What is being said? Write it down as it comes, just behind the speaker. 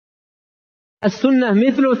السنة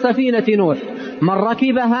مثل سفينة نوح، من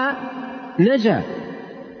ركبها نجا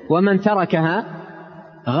ومن تركها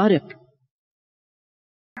غرق.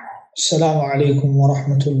 السلام عليكم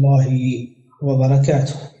ورحمة الله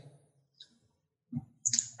وبركاته.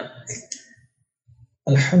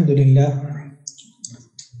 الحمد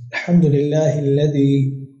لله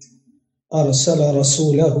الذي أرسل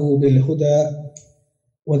رسوله بالهدى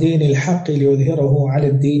ودين الحق ليظهره على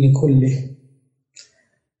الدين كله،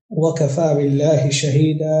 وكفى بالله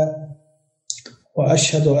شهيدا،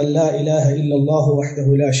 وأشهد أن لا إله إلا الله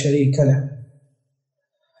وحده لا شريك له،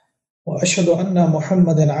 وأشهد أن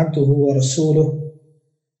محمدا عبده ورسوله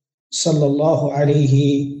صلى الله عليه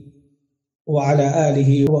وعلى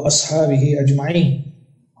آله وأصحابه أجمعين.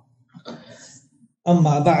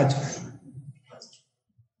 أما بعد.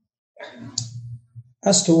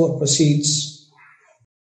 As to what proceeds,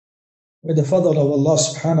 with the fadl of Allah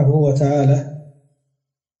subhanahu wa ta'ala,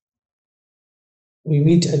 we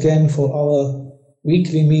meet again for our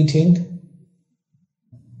weekly meeting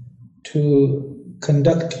to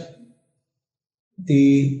conduct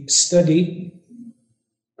the study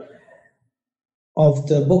of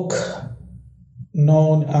the book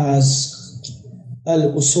known as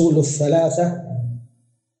Al-Usul al-Thalatha,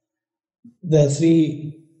 the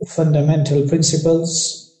three fundamental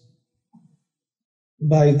principles,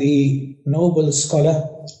 by the noble scholar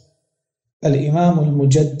al-Imam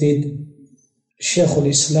al-Mujaddid Shaykh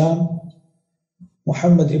al-Islam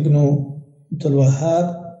Muhammad ibn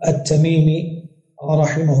al-Wahha al-Tamimi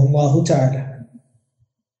rahimahullah ta'ala.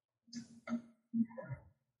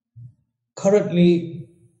 Currently,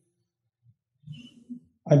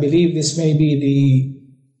 I believe this may be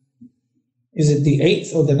is it the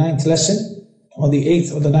 8th or the 9th lesson, or the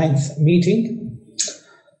 8th or the 9th meeting?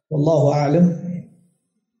 Wallahu a'lam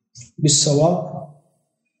bis-sawab.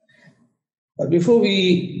 But before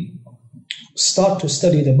we start to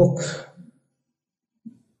study the book,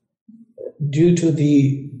 due to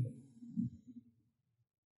the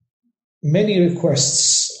many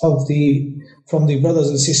requests from the brothers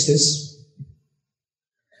and sisters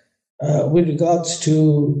with regards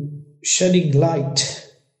to shedding light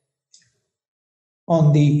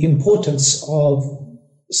on the importance of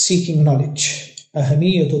seeking knowledge,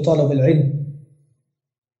 ahamiyatu talab al-ilm,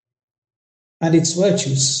 and its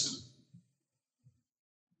virtues,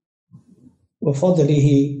 wa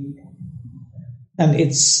fadlihi, and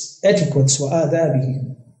its etiquettes, wa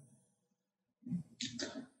adabihi.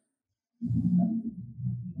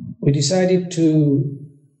 We decided to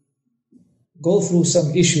go through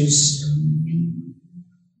some issues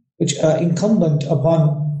which are incumbent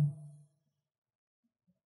upon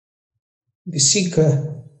the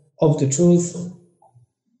seeker of the truth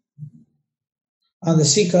and the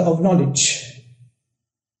seeker of knowledge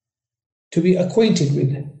to be acquainted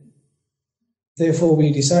with. Therefore,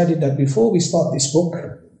 we decided that before we start this book,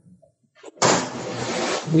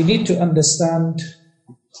 we need to understand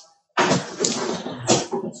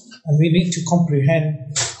and we need to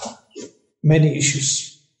comprehend many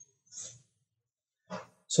issues.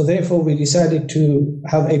 So therefore, we decided to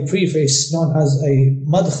have a preface known as a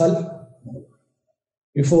madkhal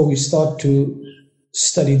before we start to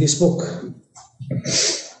study this book.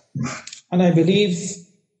 And I believe,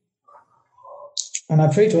 and I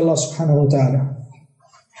pray to Allah subhanahu wa ta'ala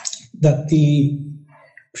that the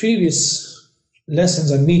previous lessons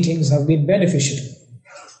and meetings have been beneficial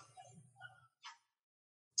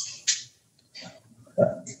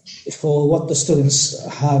for what the students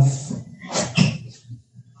have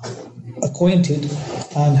acquainted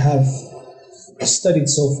and have studied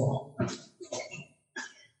so far.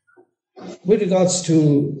 With regards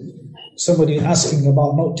to somebody asking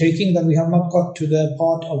about note-taking, then we have not got to the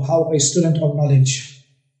part of how a student of knowledge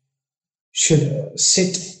should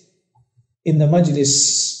sit in the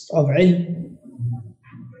majlis of ilm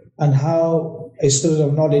and how a student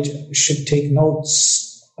of knowledge should take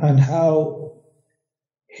notes and how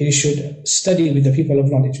he should study with the people of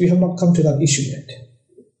knowledge. We have not come to that issue yet.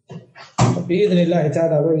 But bi'idhnillahi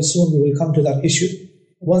ta'ala, very soon we will come to that issue.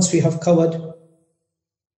 Once we have covered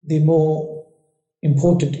the more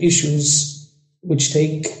important issues which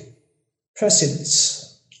take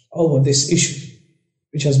precedence over this issue,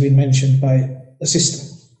 which has been mentioned by the sister.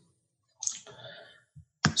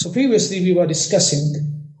 So previously we were discussing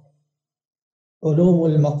Uloom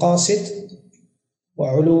Al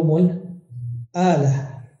wa Uloom Al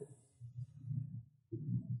Ala.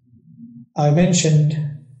 I mentioned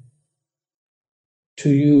to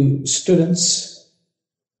you students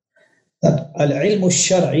that al-ilm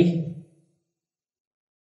al-shar'i,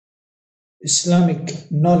 Islamic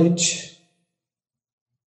knowledge,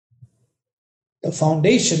 the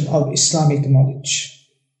foundation of Islamic knowledge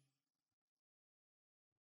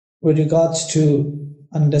with regards to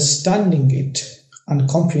understanding it and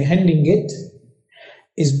comprehending it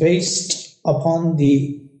is based upon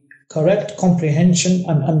the correct comprehension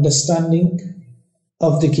and understanding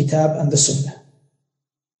of the Kitab and the Sunnah.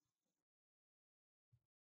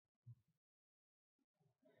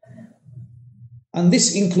 And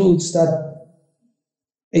this includes that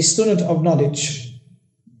a student of knowledge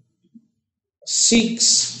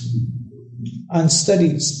seeks and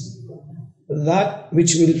studies that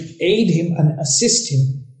which will aid him and assist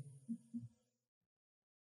him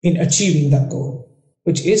in achieving that goal,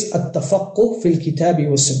 which is at-tafaqquh fil kitabi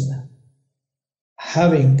wa sunnah,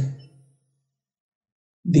 having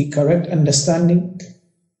the correct understanding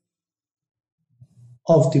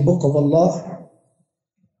of the book of Allah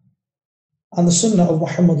and the sunnah of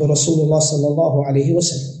Muhammad Rasulullah sallallahu alayhi wa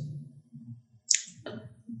sallam.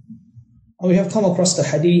 And we have come across the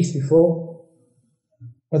hadith before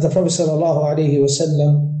where the Prophet sallallahu alayhi wa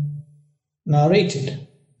sallam narrated,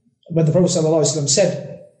 where the Prophet sallallahu alayhi wa sallam said,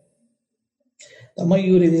 مَنْ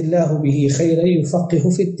يُرِدِ اللَّهُ بِهِ خَيْرًا يُفَقِّهُ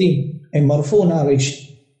فِي الدِّينِ, a marfu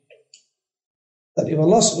narration, that if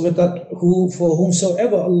Allah, for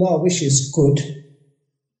whomsoever Allah wishes good,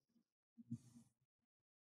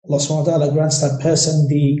 Allah subhanahu wa ta'ala grants that person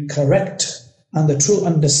the correct and the true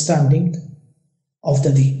understanding of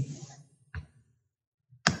the Deen.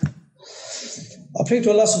 I pray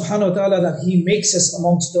to Allah subhanahu wa ta'ala that He makes us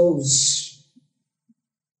amongst those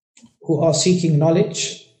who are seeking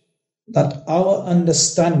knowledge, that our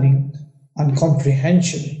understanding and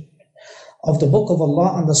comprehension of the book of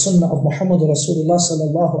Allah and the sunnah of Muhammad Rasulullah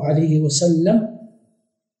sallallahu alayhi wa sallam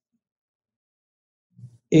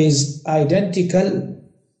is identical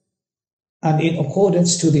and in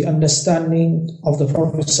accordance to the understanding of the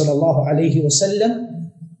Prophet sallallahu alayhi wa sallam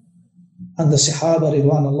and the Sahaba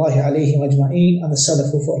ridwanullahi alayhim ajma'een and the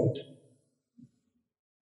Salaf who followed.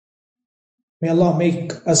 May Allah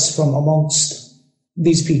make us from amongst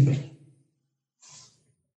these people.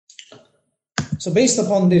 So based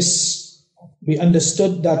upon this, we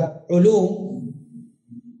understood that Uloom,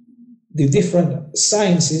 the different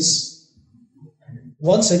sciences,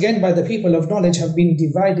 once again by the people of knowledge have been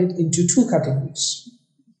divided into two categories.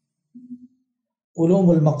 Uloom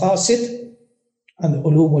Al and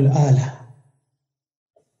Uloom Al Ala.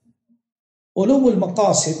 Uloom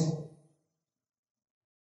Al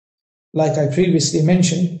like I previously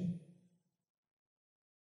mentioned,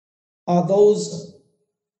 are those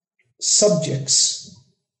subjects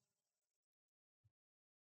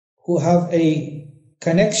who have a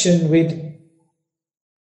connection with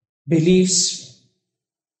beliefs,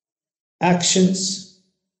 actions,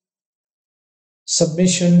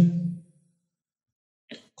 submission,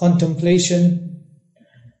 contemplation,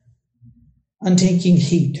 and taking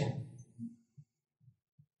heed.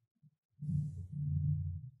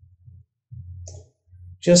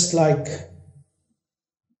 Just like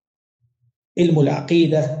ilm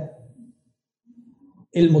al-aqidah,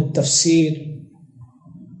 ilm al-tafsir,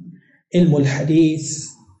 ilm al-hadith,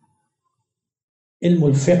 ilm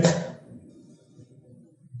al-fiqh,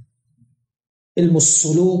 ilm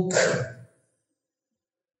al-suluk,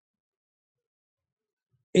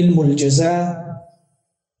 ilm al-jaza,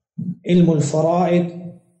 ilm al-fara'id,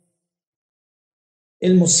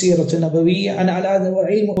 ilm al-sirah al-nabawiyya, and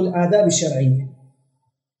ilm al-adab al-shar'iyyah.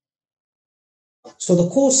 So the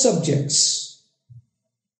core subjects,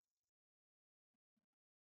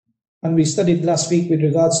 and we studied last week with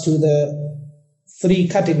regards to the three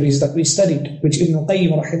categories that we studied, which Ibn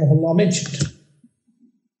Qayyim rahimahullah mentioned.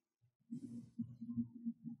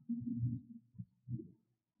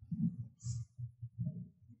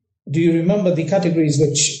 Do you remember the categories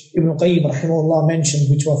which Ibn Qayyim rahimahullah mentioned,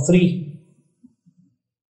 which were three?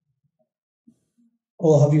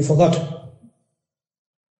 Or have you forgotten?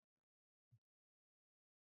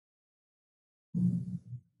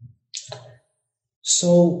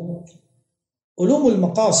 So, Uloom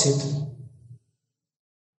al-Maqasid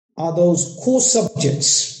are those core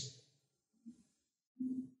subjects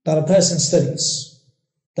that a person studies,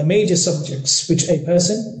 the major subjects which a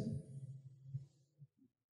person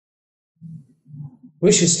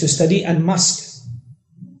wishes to study and must.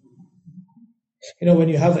 You know, when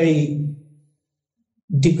you have a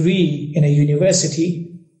degree in a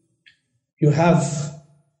university, you have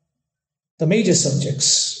the major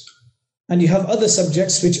subjects, and you have other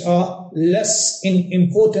subjects which are less in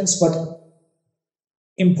importance, but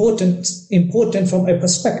important from a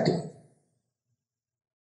perspective.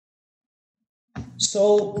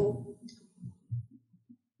 So,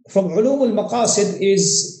 from Uloom al-Maqasid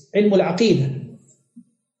is ilm al-aqidah.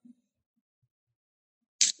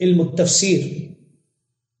 ilm al-tafsir,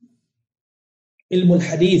 ilm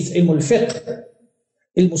al-hadith, ilm al-fiqh,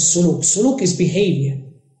 ilm al-suluk. Suluk is behavior,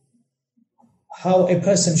 how a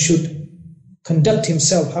person should conduct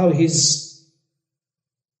himself, how his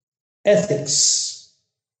ethics,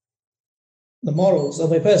 the morals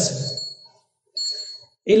of a person.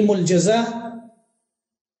 Ilm al-jaza,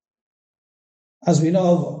 as we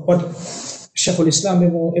know what Shaykh al-Islam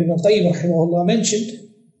Ibn Rahimahullah mentioned,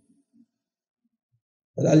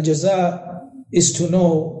 that al-jaza is to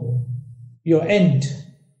know your end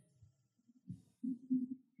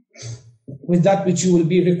with that which you will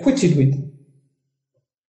be requited with.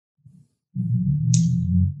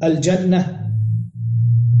 Al-Jannah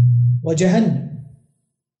wa Jahannam,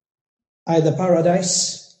 either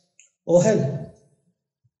paradise or hell.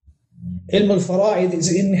 Ilm al-Fara'id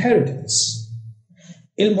is inheritance.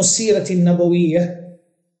 Ilm al-Sirati al-Nabawiyyah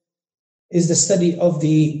is the study of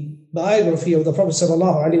the biography of the Prophet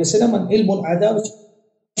sallallahu alaihi wasallam, and Ilm al-Adab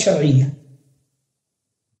al-Shar'iyyah,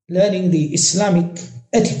 learning the Islamic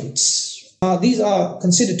etiquettes. These are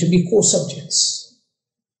considered to be core subjects.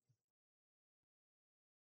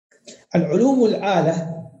 Al-Uloom Al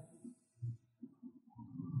Ala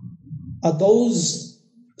are those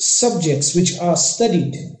subjects which are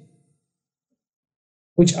studied,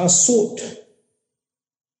 which are sought,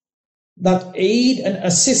 that aid and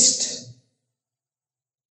assist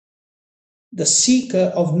the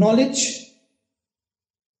seeker of knowledge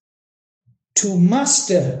to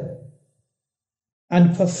master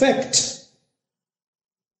and perfect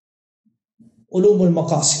Uloom Al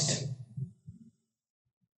Maqasid.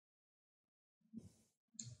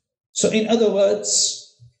 So in other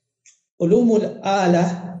words, Uloom Al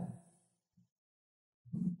Ala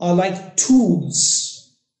are like tools.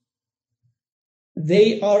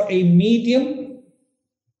 They are a medium,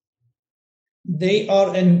 they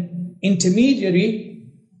are an intermediary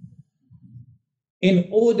in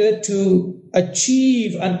order to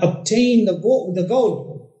achieve and obtain the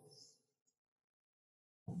goal.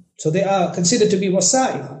 So they are considered to be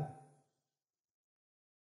wasa'il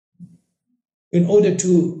in order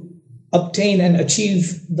to obtain and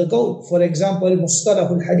achieve the goal. For example,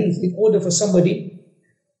 mustalah al-hadith, in order for somebody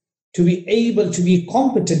to be able to be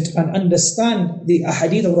competent and understand the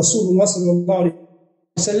ahadith of Rasulullah sallallahu alaihi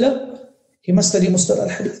wasallam, he must study mustalah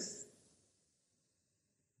al-hadith.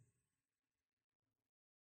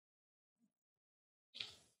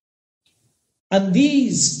 And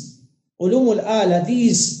these Uloom Al Ala,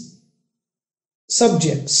 these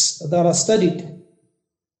subjects that are studied,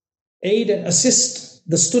 aid and assist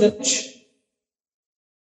the student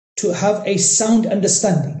to have a sound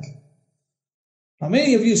understanding. Now,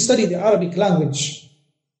 many of you study the Arabic language,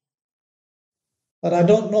 but I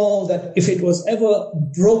don't know that if it was ever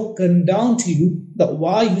broken down to you that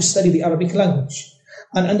why you study the Arabic language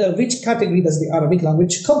and under which category does the Arabic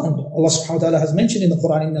language come under. Allah subhanahu wa ta'ala has mentioned in the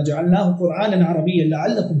Quran, إِنَّا جَعَلْنَاهُ قُرْآنًا عَرَبِيًّا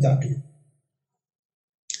لَعَلَّكُمْ تَعْقِلُونَ.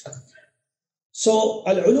 So,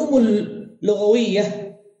 al-ulum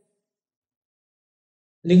al-lughawiyyah,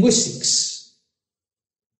 linguistics,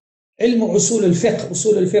 ilm usul al-fiqh,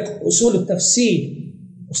 usul al-tafsir,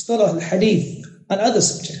 mustalah al-hadith, and other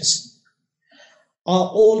subjects are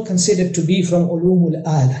all considered to be from Uloom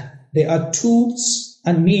Al Ala. They are tools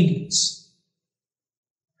and mediums,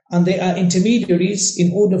 and they are intermediaries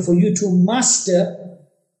in order for you to master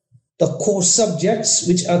the core subjects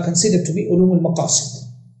which are considered to be Uloom Al Maqasid.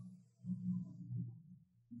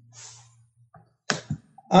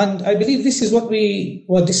 And I believe this is what we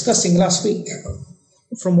were discussing last week,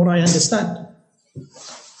 from what I understand.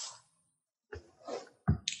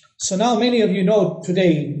 So now many of you know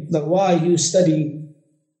today that why you study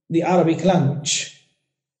the Arabic language.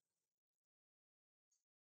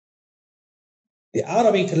 The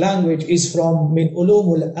Arabic language is from min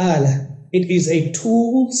Uloom Al Ala. It is a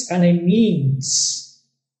tools and a means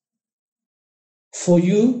for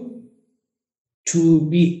you to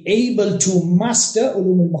be able to master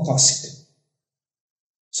Uloom Al Maqasid.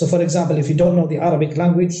 So for example, if you don't know the Arabic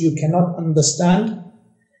language, you cannot understand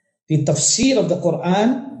the tafsir of the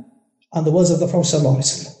Quran and the words of the Prophet sallallahu alaihi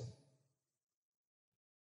wasallam.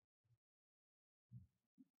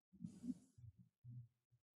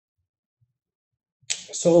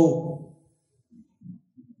 So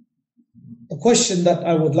the question that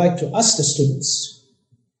I would like to ask the students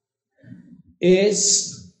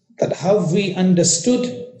is that have we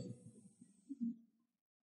understood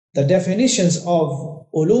the definitions of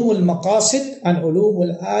Uloom Al Maqasid and Uloom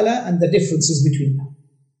Al Ala and the differences between them,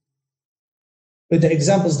 with the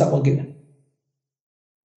examples that were given.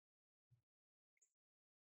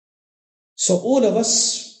 So all of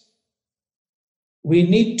us, we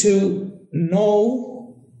need to know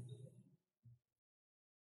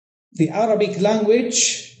the Arabic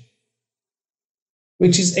language,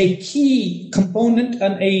 which is a key component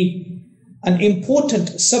and an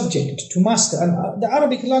important subject to master. And the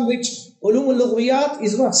Arabic language, Uloom Al Ala,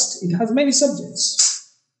 is vast. It has many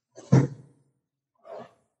subjects.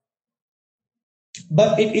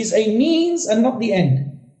 But it is a means and not the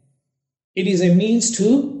end. It is a means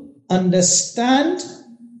to understand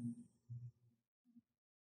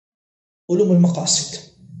Uloom Al Maqasid.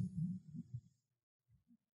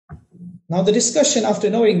 Now the discussion after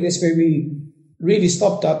knowing this, where we really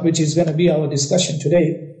stopped at, which is going to be our discussion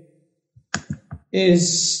today,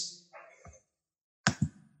 is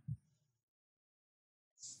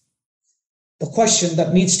the question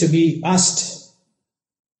that needs to be asked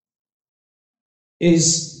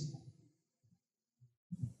is,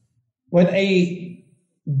 when a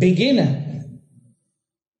beginner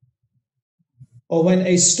or when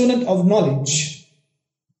a student of knowledge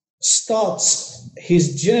starts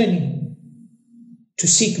his journey to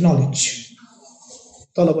seek knowledge,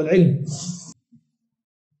 talab al-ilm,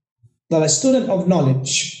 that a student of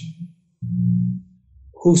knowledge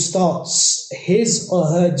who starts his or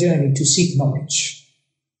her journey to seek knowledge,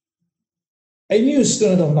 a new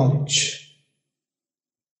student of knowledge,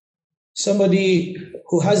 somebody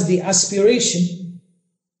who has the aspiration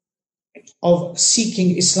of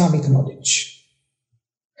seeking Islamic knowledge,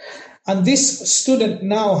 and this student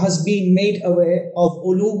now has been made aware of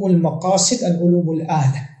Uloom Al Maqasid and Uloom Al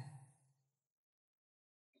Ala.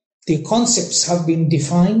 The concepts have been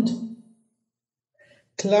defined,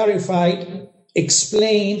 clarified,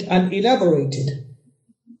 explained, and elaborated.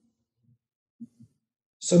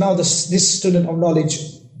 So now this student of knowledge,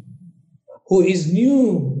 who is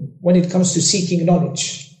new when it comes to seeking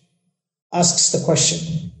knowledge, asks the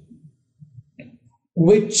question,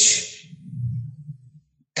 which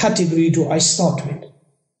category do I start with?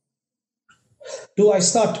 Do I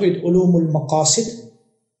start with Uloom Al Maqasid,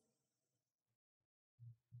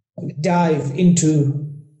 dive into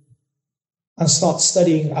and start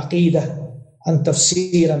studying Aqidah and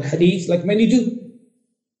Tafsir and Hadith like many do?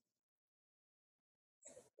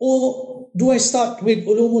 Or do I start with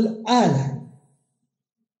Uloom Al Ala,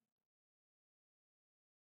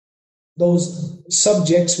 those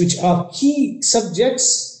subjects which are key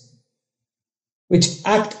subjects which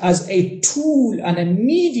act as a tool and a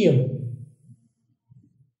medium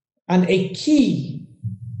and a key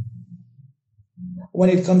when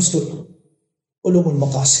it comes to Uloom Al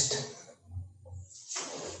Maqasid?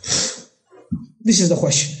 This is the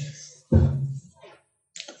question.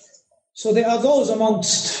 So there are those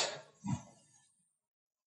amongst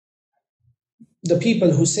the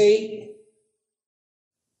people who say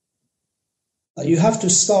that you have to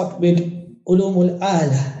start with Uloom Al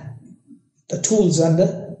Ala, the tools and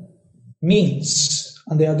the means.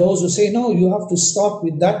 And there are those who say, no, you have to start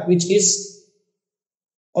with that which is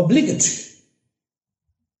obligatory,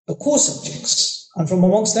 the core subjects. And from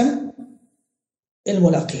amongst them,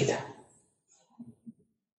 Ilm al-Aqidah.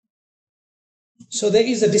 So there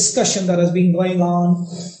is a discussion that has been going on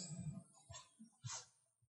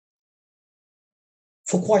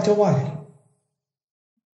for quite a while.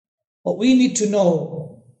 But we need to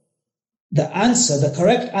know the answer, the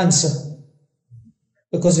correct answer.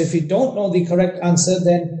 Because if we don't know the correct answer,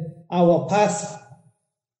 then our path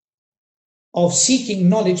of seeking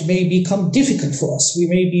knowledge may become difficult for us. We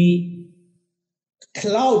may be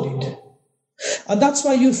clouded. And that's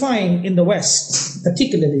why you find in the West,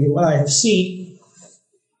 particularly what I have seen,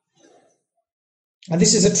 and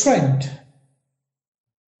this is a trend,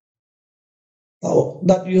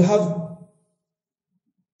 that you have,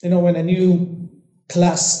 when a new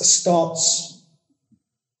class starts,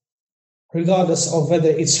 regardless of whether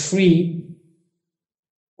it's free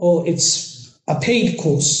or it's a paid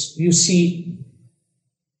course, you see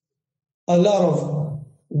a lot of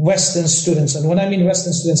Western students. And when I mean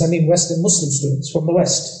Western students, I mean Western Muslim students from the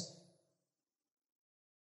West.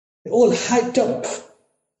 They're all hyped up.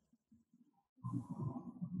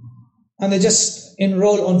 And they just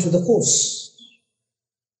enroll onto the course.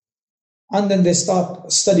 And then they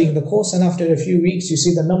start studying the course, and after a few weeks you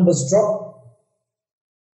see the numbers drop.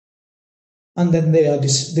 And then they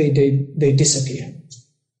disappear.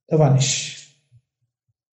 They vanish.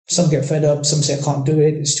 Some get fed up, some say I can't do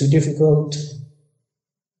it, it's too difficult.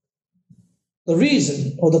 The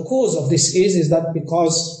reason or the cause of this is that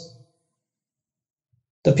because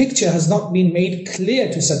the picture has not been made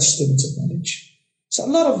clear to such students of knowledge. So a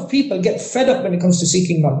lot of people get fed up when it comes to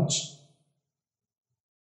seeking knowledge.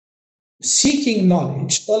 Seeking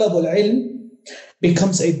knowledge, talab al-ilm,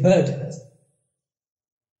 becomes a burden.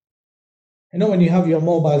 When you have your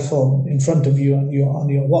mobile phone in front of you and you're on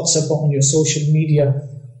your WhatsApp or on your social media,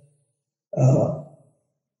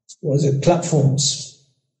 platforms.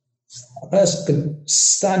 A person could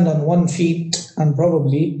stand on one feet and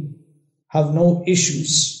probably have no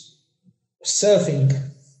issues surfing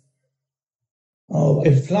or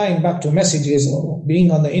replying back to messages or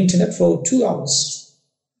being on the internet for 2 hours.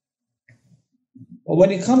 But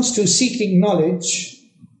when it comes to seeking knowledge,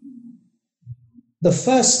 the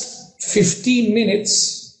first 15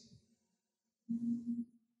 minutes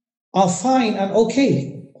are fine and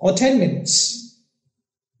okay, or 10 minutes.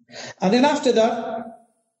 And then after that,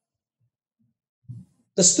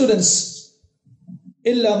 the students,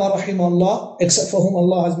 illa ma rahimallah, except for whom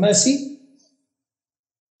Allah has mercy,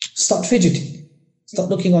 start fidgeting, start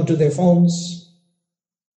looking onto their phones,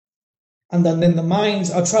 and then the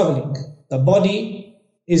minds are traveling. The body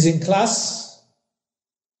is in class,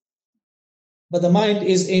 but the mind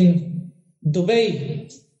is in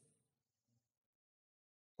Dubai,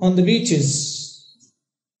 on the beaches,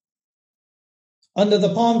 under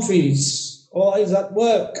the palm trees, or is at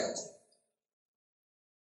work,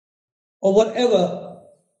 or whatever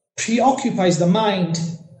preoccupies the mind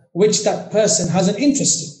which that person has an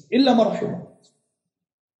interest in. Illa marahim.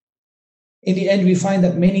 In the end, we find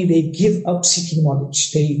that many, they give up seeking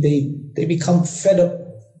knowledge. They become fed up.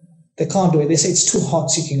 They can't do it. They say it's too hard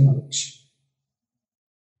seeking knowledge.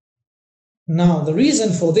 Now, the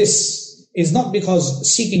reason for this is not because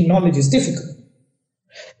seeking knowledge is difficult.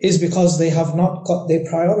 It's because they have not got their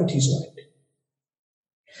priorities right.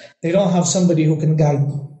 They don't have somebody who can guide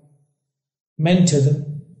them, mentor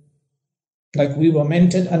them, like we were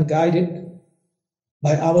mentored and guided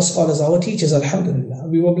by our scholars, our teachers, alhamdulillah.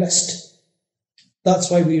 We were blessed.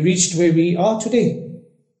 That's why we reached where we are today,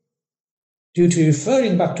 due to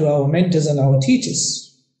referring back to our mentors and our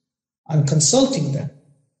teachers and consulting them,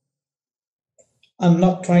 and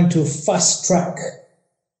not trying to fast track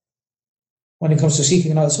when it comes to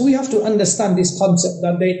seeking knowledge. So we have to understand this concept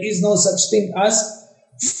that there is no such thing as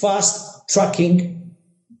fast tracking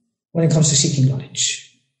when it comes to seeking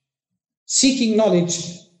knowledge. Seeking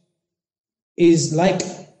knowledge is like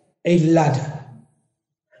a ladder.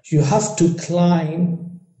 You have to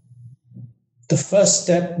climb the first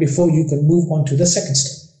step before you can move on to the second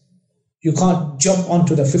step. You can't jump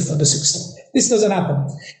onto the fifth or the sixth step. This doesn't happen.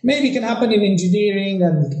 Maybe it can happen in engineering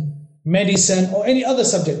and medicine or any other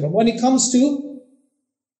subject, but when it comes to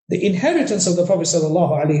the inheritance of the Prophet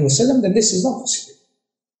ﷺ, then this is not possible.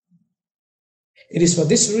 It is for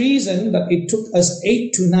this reason that it took us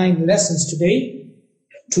 8 to 9 lessons today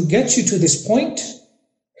to get you to this point,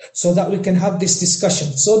 so that we can have this discussion.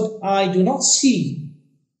 So I do not see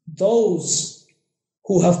those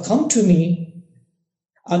who have come to me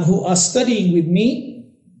and who are studying with me,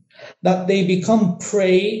 that they become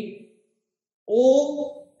prey,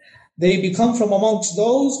 or they become from amongst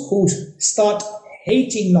those who start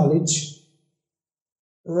hating knowledge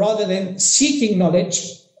rather than seeking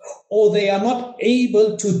knowledge, or they are not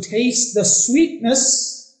able to taste the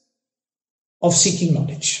sweetness of seeking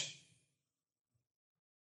knowledge.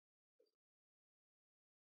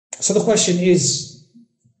 So the question is,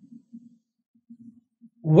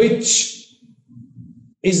 which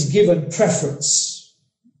is given preference?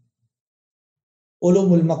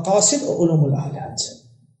 Uloom Al Maqasid or Uloom Al Ala?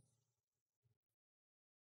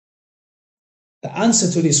 The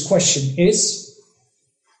answer to this question is,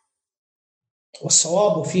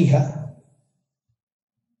 وَالصَّوَابُ فِيهَا,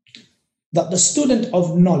 that the student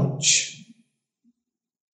of knowledge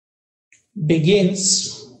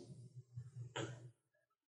begins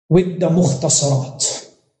with the mukhtasarat,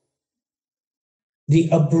 the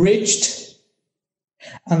abridged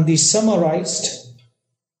and the summarized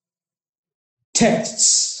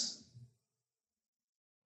texts,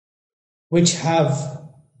 which have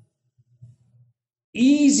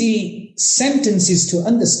easy sentences to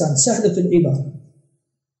understand. Sahlat al-Ibra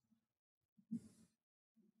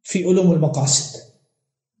fi Uloom Al Maqasid.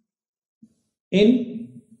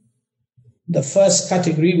 In the first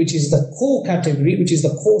category, which is the core category, which is the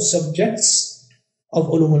core subjects of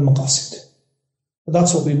Uloom Al Maqasid.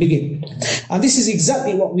 That's what we begin. And this is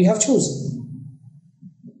exactly what we have chosen.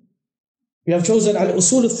 We have chosen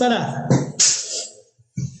al-Usul al-Thalathah.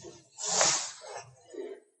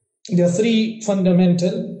 There are 3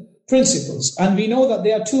 fundamental principles, and we know that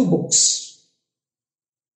there are 2 books.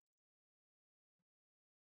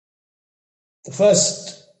 The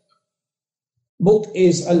first book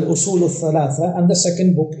is Al-Usul al-Thalatha, and the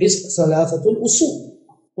second book is ʻAth-Thalathah al-Usul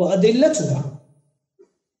wa adillatuha.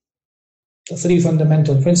 The 3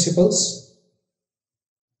 fundamental principles.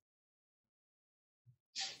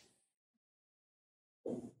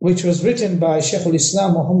 Which was written by Shaykh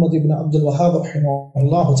al-Islam Muhammad ibn Abdul Wahhab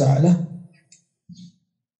rahimahullah ta'ala,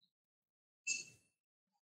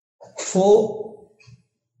 for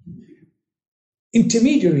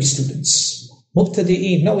intermediary students.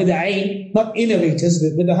 Mubtadi'een, not with the ayn, not innovators,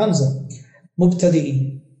 but with the hamza.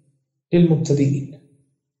 Mubtadi'een, lil-mubtadi'een.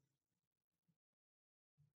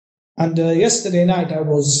 And yesterday night I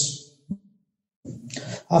was,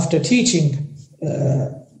 after teaching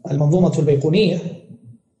al-Manzumat al-Bayquniyah,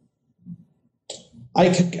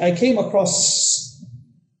 I came across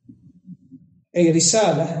a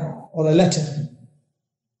risala, or a letter,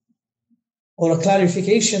 or a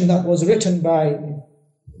clarification that was written by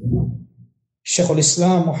Shaykh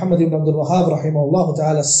al-Islam Muhammad ibn Abdul-Wahhab rahimahullah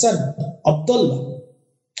ta'ala's son,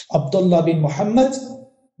 Abdullah bin Muhammad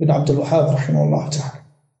bin Abdul-Wahhab rahimahullah ta'ala.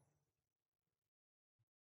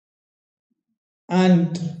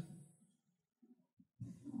 And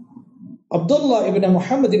Abdullah ibn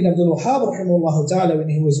Muhammad ibn Abdul Wahhab rahimahullah ta'ala, when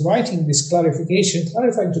he was writing this clarification,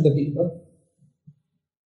 clarifying to the people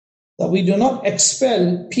that we do not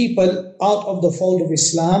expel people out of the fold of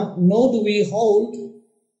Islam, nor do we hold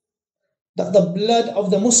that the blood of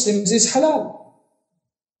the Muslims is halal,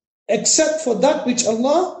 except for that which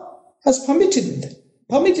Allah has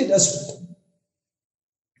permitted us with.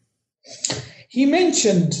 He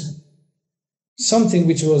mentioned something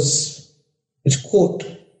which caught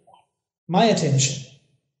my attention,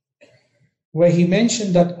 where he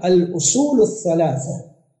mentioned that al-Usul al-Thalathah.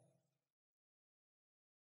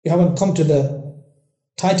 We haven't come to the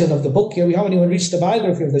title of the book here, we haven't even reached the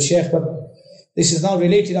biography of the Shaykh, but this is now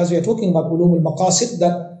related, as we are talking about Uloom Al Maqasid,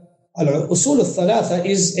 that al-Usul al-Thalatha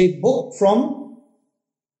is a book from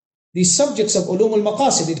the subjects of Uloom Al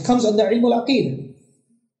Maqasid. It comes under Ilm al-Aqeedah.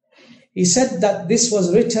 He said that this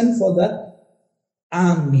was written for the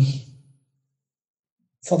Ammi,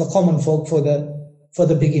 for the common folk, for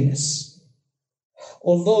the beginners.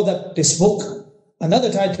 Although that this book, another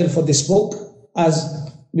title for this book, as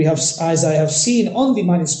I have seen on the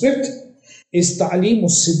manuscript, is Ta'aleem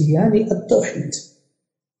al-Sibyani al-Tawheed,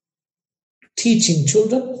 teaching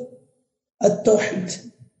children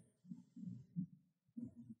al-Tawheed.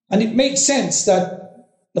 And it makes sense that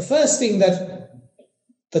the first thing that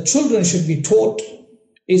the children should be taught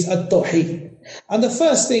is al-Tawheed. And the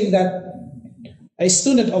first thing that a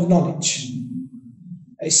student of knowledge,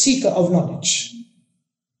 a seeker of knowledge,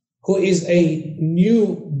 who is a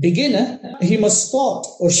new beginner, he must start,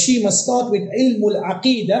 or she must start with Ilm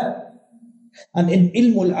al-Aqeedah. And in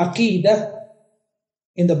Ilm al-Aqeedah,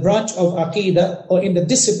 in the branch of Aqeedah, or in the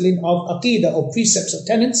discipline of Aqeedah, or precepts or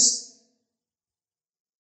tenets,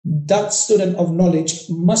 that student of knowledge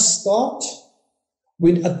must start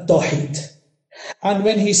with at-Tawheed. And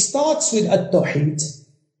when he starts with at-Tawheed,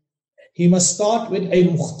 he must start with a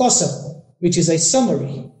mukhtasar, which is a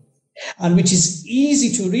summary, and which is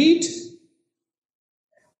easy to read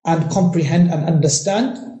and comprehend and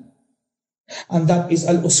understand. And that is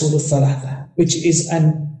al-Usul al-Thalatha, which is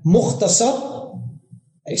an mukhtasar,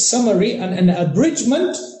 a summary and an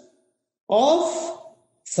abridgment of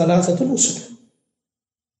Thalathat al-Usul.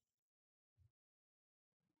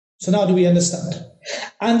 So now do we understand?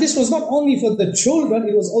 And this was not only for the children,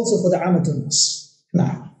 it was also for the Ammatun Nas.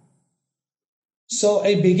 Now, so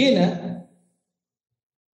a beginner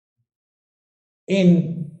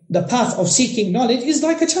in the path of seeking knowledge is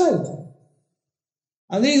like a child.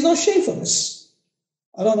 And there is no shame for this.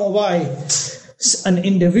 I don't know why an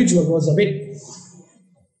individual was a bit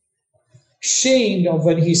shamed of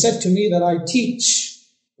when he said to me that I teach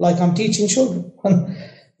like I'm teaching children.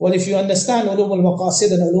 Well, if you understand Uloom Al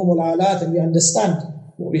Maqasid and Uloom Al Ala, then you understand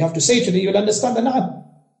what we have to say today, you'll understand the na'am.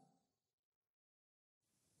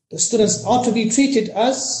 The students ought to be treated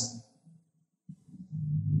as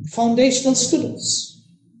foundational students.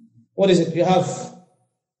 What is it? You have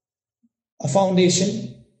a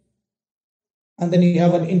foundation, and then you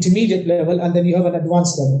have an intermediate level, and then you have an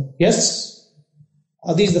advanced level. Yes?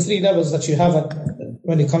 Are these the three levels that you have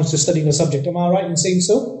when it comes to studying a subject? Am I right in saying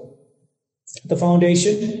so? The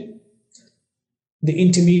foundation, the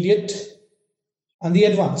intermediate, and the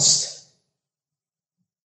advanced.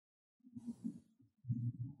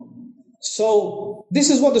 So this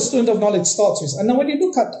is what the student of knowledge starts with. And now when you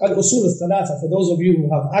look at al-Usul al-Thalatha, for those of you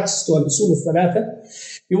who have access to al-Usul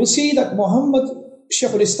al-Thalatha, you will see that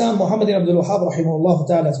Shaykh al-Islam Muhammad ibn Abdul Wahhab rahimahullah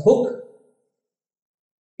ta'ala's book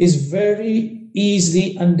is very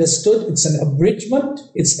easily understood. It's an abridgment,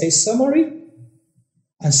 it's a summary,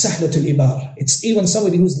 and sahlatul ibar. It's even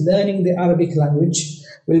somebody who's learning the Arabic language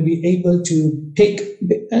will be able to pick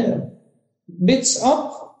bits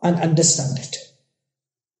up and understand it.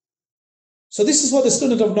 So this is what the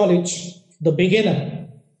student of knowledge, the beginner,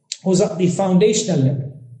 who's at the foundational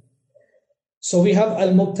level. So we have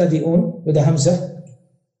al-Mubtadi'un with the Hamza,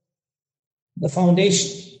 the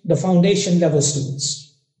foundation level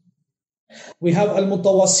students. We have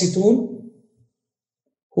al-Mutawassitun,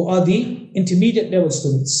 who are the intermediate level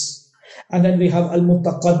students. And then we have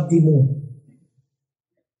al-Mutaqaddimun,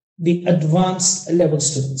 the advanced level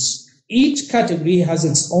students. Each category has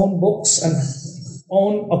its own books and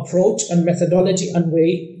own approach and methodology and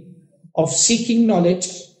way of seeking knowledge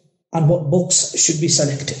and what books should be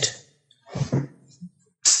selected.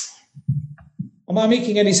 Am I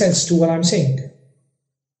making any sense to what I'm saying?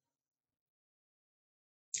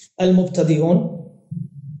 Al-Mubtadi'un,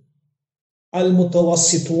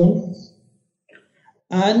 Al-Mutawassitun,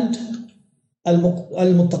 and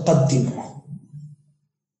Al-Mutaqaddimun.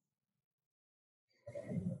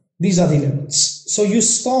 These are the levels. So you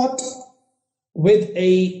start with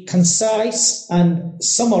a concise and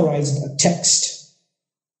summarized text,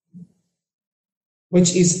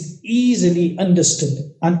 which is easily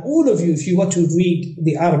understood. And all of you, if you were to read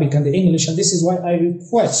the Arabic and the English, and this is why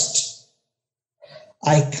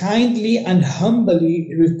I kindly and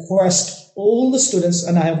humbly request all the students,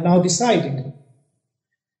 and I have now decided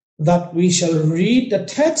that we shall read the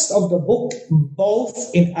text of the book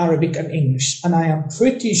both in Arabic and English. And I am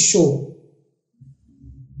pretty sure,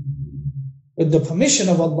 with the permission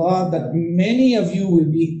of Allah, that many of you will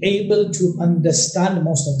be able to understand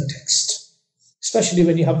most of the text, especially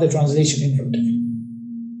when you have the translation in front of you.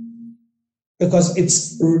 Because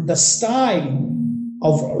it's the style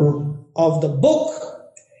of the book,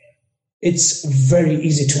 it's very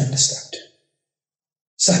easy to understand.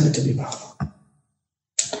 Sahla to be ba'ala.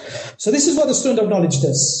 So this is what the student of knowledge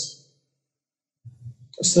does.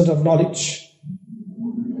 The student of knowledge,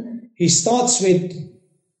 he starts with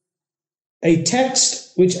a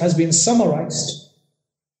text which has been summarized,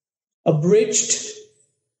 abridged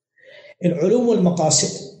in Uloom Al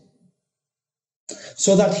Maqasid,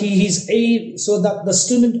 so that so that the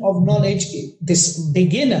student of knowledge, this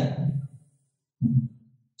beginner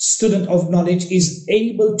student of knowledge, is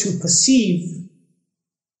able to perceive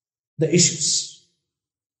the issues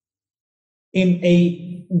in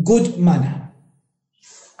a good manner.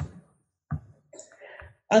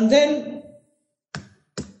 And then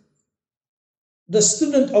the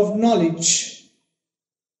student of knowledge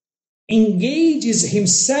engages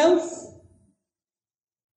himself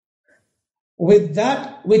with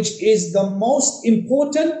that which is the most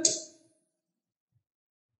important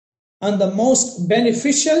and the most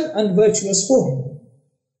beneficial and virtuous for him.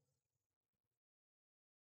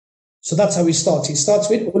 So that's how he starts. He starts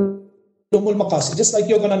with Uloom Al Maqasid, just like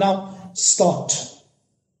you're going to now start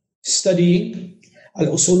studying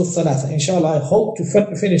al-Usul al-Thalathah. Inshallah, I hope to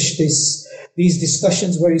finish these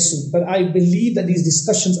discussions very soon. But I believe that these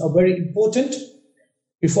discussions are very important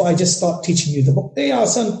before I just start teaching you the book. There are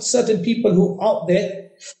certain people who out there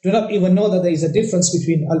do not even know that there is a difference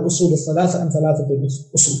between al-Usul al-Thalathah and Thalathat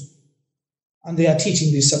al-Usul. And they are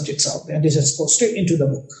teaching these subjects out there, and they just go straight into the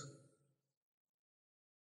book.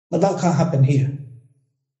 But that can't happen here,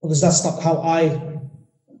 because that's not how I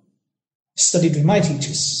studied with my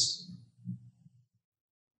teachers.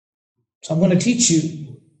 So I'm going to teach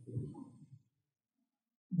you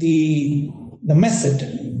the method,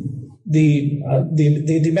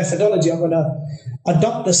 the methodology. I'm going to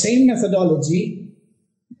adopt the same methodology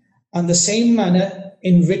and the same manner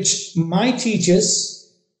in which my teachers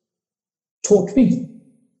taught me.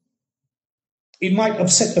 It might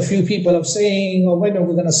upset a few people of saying, oh, when are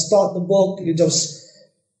we going to start the book? You just,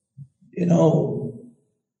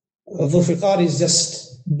 Zulfiqar is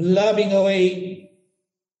just blabbing away,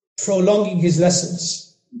 prolonging his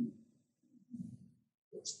lessons.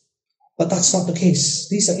 But that's not the case.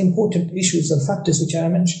 These are important issues and factors which I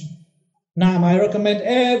mentioned. Now, I recommend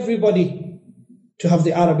everybody to have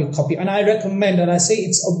the Arabic copy. And I recommend, and I say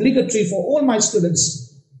it's obligatory for all my students,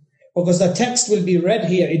 because the text will be read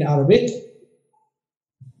here in Arabic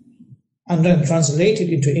and then translated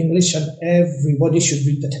into English, and everybody should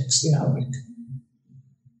read the text in Arabic.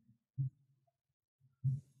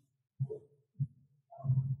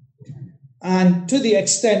 And to the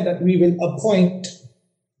extent that we will appoint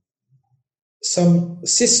some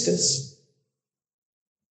sisters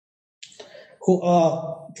who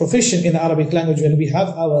are proficient in the Arabic language, when we have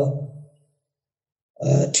our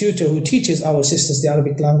tutor who teaches our sisters the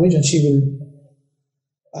Arabic language, and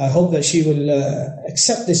I hope that she will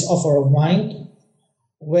accept this offer of mine,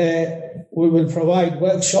 where we will provide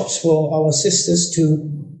workshops for our sisters to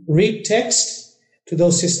read text to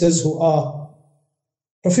those sisters who are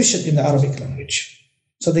proficient in the Arabic language,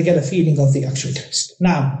 so they get a feeling of the actual text.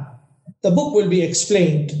 Now, the book will be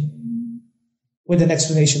explained with an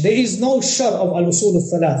explanation. There is no shar of al-Usul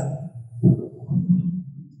al-Thalathah.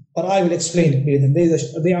 but I will explain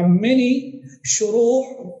it. There are many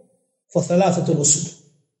shuruh for ثلاثة الأصول.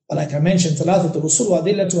 But like I mentioned, ثلاثة الأصول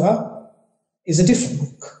وأدلتها is a different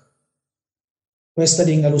book. We're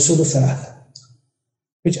studying al-Usul al-Thalathah,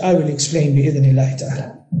 which I will explain بإذن الله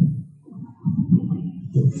تعالى.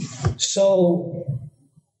 So,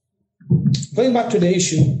 going back to the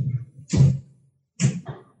issue,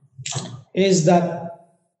 is that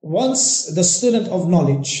once the student of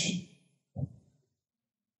knowledge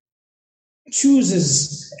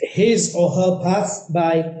chooses his or her path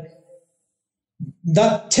by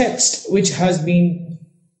that text which has been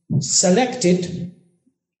selected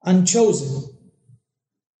and chosen,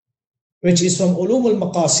 which is from Uloom Al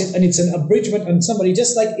Maqasid, and it's an abridgment on somebody,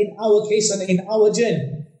 just like in our case and in our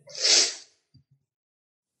journey,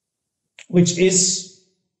 which is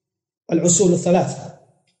al-Usul al-Thalathah.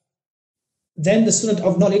 Then the student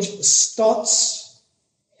of knowledge starts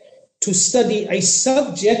to study a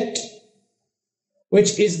subject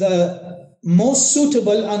which is the most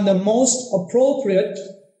suitable and the most appropriate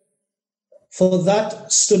for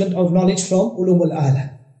that student of knowledge from Uloom Al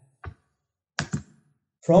Ala.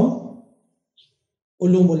 From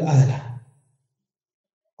Uloom Al Ala.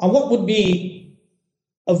 And what would be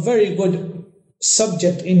a very good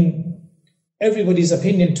subject in everybody's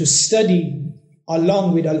opinion to study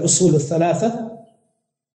along with al-Usul al-Thalatha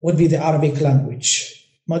would be the Arabic language.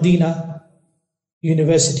 Medina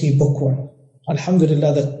University Book 1.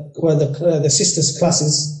 Alhamdulillah, where the sisters'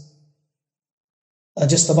 classes are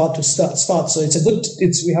just about to start. So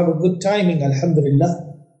we have a good timing,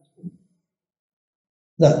 alhamdulillah.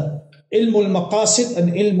 That Ilm al-Maqasid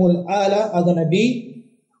and Ilm al Ala are going to be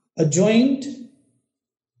adjoined,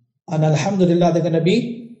 and alhamdulillah, they're going to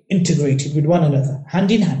be integrated with one another,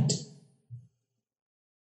 hand in hand.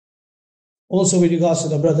 Also with regards to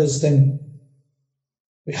the brothers, then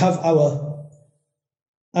we have our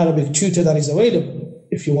Arabic tutor that is available.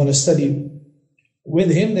 If you want to study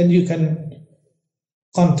with him, then you can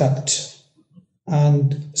contact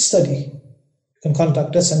and study. You can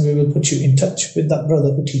contact us and we will put you in touch with that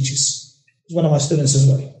brother who teaches. He's one of my students as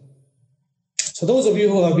well. So those of you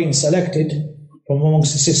who have been selected from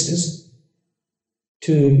amongst the sisters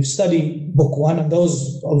to study book 1, and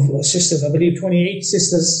those of sisters, I believe 28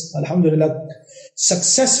 sisters, alhamdulillah,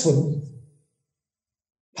 successfully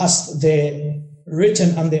passed their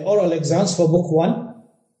written and their oral exams for book 1,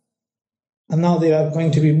 and now they are going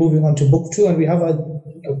to be moving on to book 2, and we have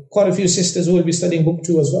quite a few sisters who will be studying book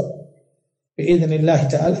 2 as well, bi'idhnillahi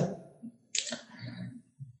ta'ala.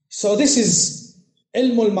 So this is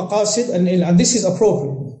ilm al-maqasid, and this is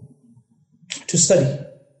appropriate to study,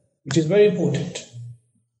 which is very important.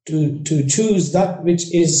 To choose that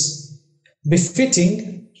which is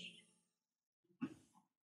befitting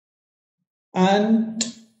and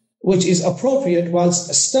which is appropriate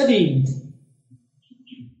whilst studying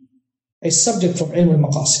a subject from Ilm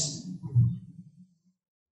al-Maqasid.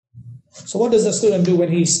 So what does the student do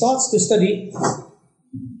when he starts to study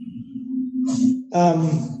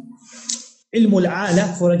Ilm Al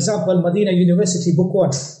Ala, for example, Medina University Book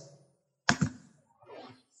 1?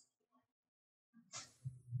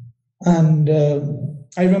 And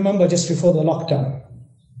I remember just before the lockdown,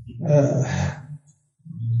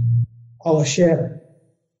 our Shaykh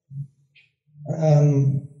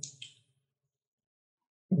Ibrahim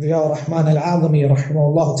al-Azami,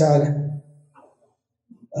 rahimahullah ta'ala,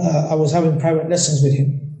 I was having private lessons with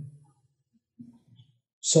him.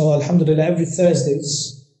 So alhamdulillah, every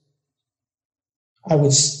Thursdays I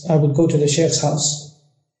would go to the Shaykh's house,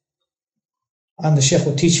 and the Shaykh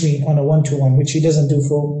would teach me on a one-to-one, which he doesn't do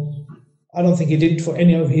for, I don't think he did for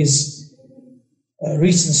any of his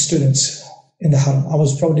recent students in the Haram. I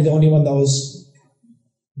was probably the only one that was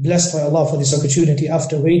blessed by Allah for this opportunity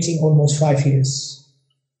after waiting almost 5 years.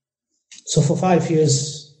 So for 5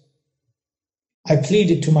 years, I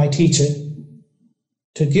pleaded to my teacher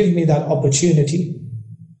to give me that opportunity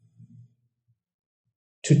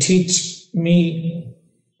to teach me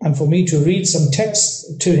and for me to read some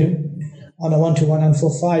text to him on a one-to-one, and for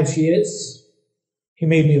 5 years, he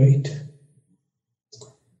made me wait.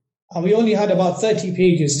 And we only had about 30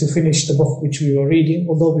 pages to finish the book which we were reading,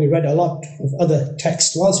 although we read a lot of other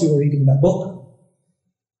text whilst we were reading that book.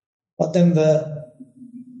 But then the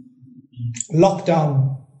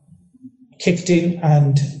lockdown kicked in,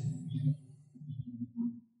 and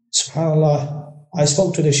subhanAllah, I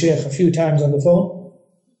spoke to the Shaykh a few times on the phone,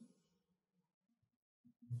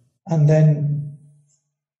 and then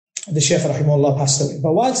the Shaykh rahimahullah passed away.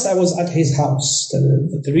 But whilst I was at his house,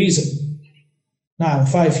 the reason, now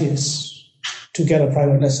 5 years to get a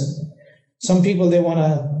private lesson. Some people, they want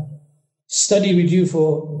to study with you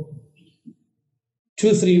for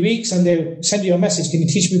 2-3 weeks and they send you a message, can you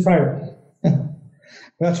teach me privately?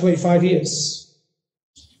 We have to wait 5 years.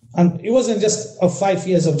 And it wasn't just of 5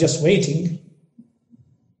 years of just waiting.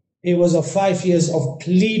 It was of 5 years of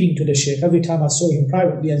pleading to the Shaykh. Every time I saw him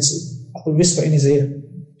privately, and I would whisper in his ear,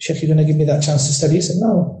 Shaykh, you're going to give me that chance to study? He said,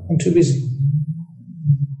 no, I'm too busy.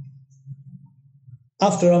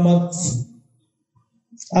 After a month,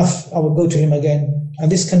 I would go to him again.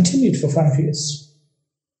 And this continued for 5 years.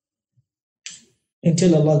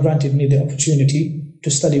 Until Allah granted me the opportunity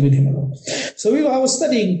to study with him alone. So I was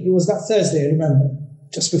studying, it was that Thursday, I remember,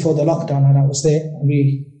 just before the lockdown, and I was there, and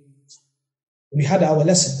we had our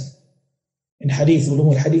lesson in Hadith,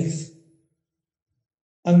 Uloom Al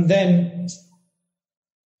And then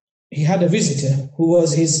he had a visitor who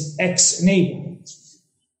was his ex-neighbor.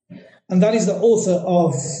 And that is the author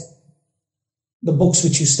of the books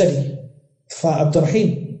which you study,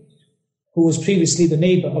 Ibrahim, who was previously the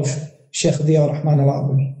neighbor of Shaykh Zulfiker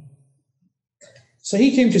Ibra. So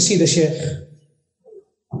he came to see the Shaykh,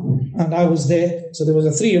 and I was there. So there was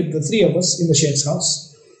the three of us in the Shaykh's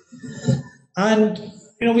house. And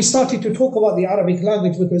we started to talk about the Arabic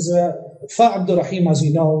language because Ibrahim, as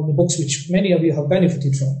you know, the books which many of you have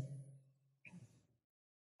benefited from,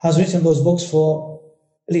 has written those books for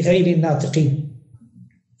لغير الناطقين,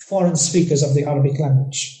 foreign speakers of the Arabic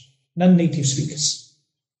language, non-native speakers.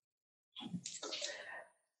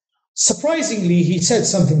 Surprisingly, he said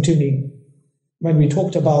something to me when we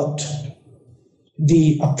talked about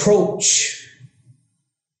the approach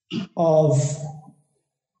of,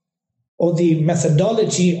 or the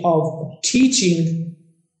methodology of teaching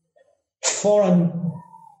foreign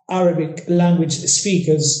Arabic language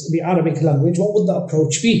speakers the Arabic language. What would the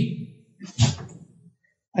approach be?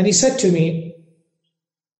 And he said to me,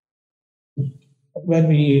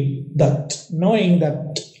 knowing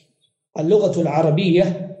that al-Lughatul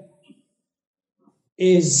Arabiyyah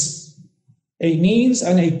is a means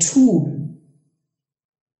and a tool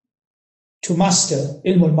to master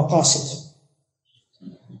ilm al-Maqasid.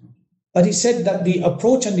 But he said that the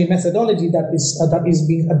approach and the methodology that is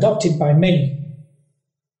being adopted by many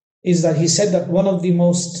is that he said that one of the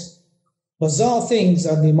most bizarre things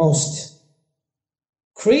and the most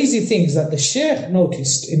crazy things that the Shaykh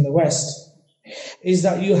noticed in the West is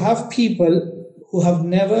that you have people who have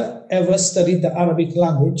never ever studied the Arabic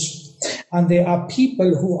language, and there are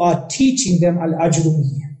people who are teaching them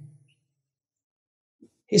al-Ajrumiyyah.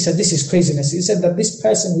 He said this is craziness. He said that this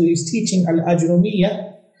person who is teaching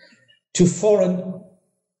al-Ajrumiyyah to foreign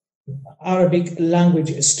Arabic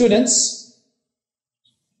language students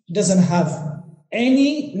doesn't have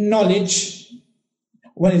any knowledge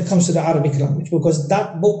when it comes to the Arabic language, because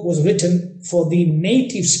that book was written for the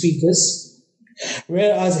native speakers,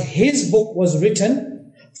 whereas his book was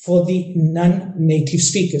written for the non-native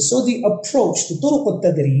speakers. So the approach to turuq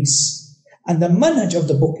al-tadris and the manhaj of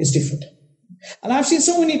the book is different. And I've seen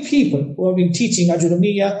so many people who have been teaching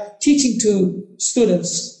Ajrumiyyah, teaching to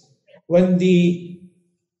students, when the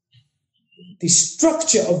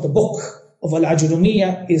structure of the book of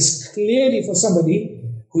al-Ajrumiyyah is clearly for somebody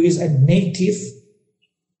who is a native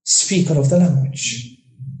speaker of the language.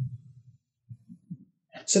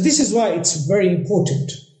 So this is why it's very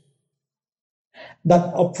important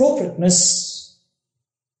that appropriateness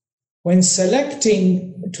when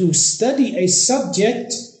selecting to study a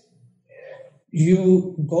subject,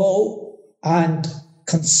 you go and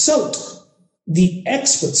consult the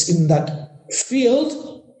experts in that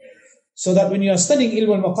field, so that when you are studying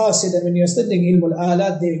ilm al-Maqasid and when you are studying ilm al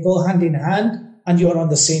Ala, they go hand in hand and you are on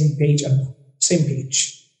the same page.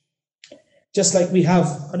 Just like we have,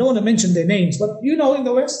 I don't want to mention their names, but in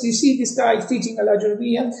the West, you see this guy teaching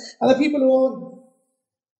al-Ajrumiyyah, and the people who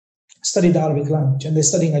study the Arabic language and they're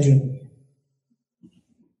studying Ajrumiyyah.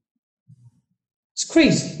 It's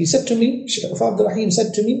crazy. He said to me, Shaykh Ibrahim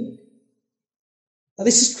said to me, now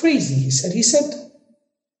this is crazy, he said,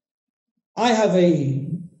 I have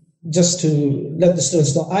just to let the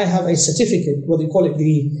students know, I have a certificate, what they call it,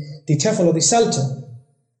 the TEFL or the SALTA,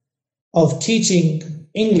 of teaching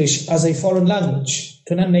English as a foreign language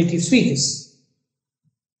to non-native speakers.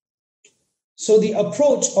 So the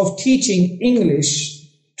approach of teaching English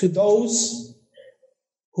to those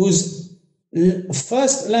whose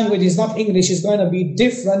first language is not English is going to be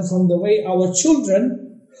different from the way our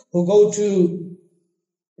children who go to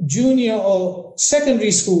junior or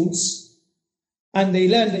secondary schools and they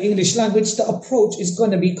learn the English language, the approach is going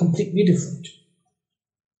to be completely different.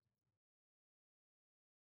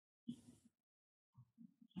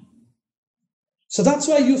 So that's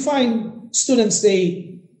why you find students,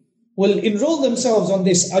 they will enroll themselves on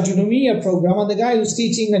this Ajunumiyya program, and the guy who's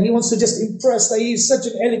teaching, and he wants to just impress that he's such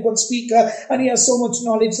an eloquent speaker and he has so much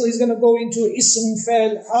knowledge, so he's going to go into Ism,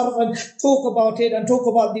 Fail, Harf, and talk about it, and talk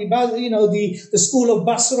about the school of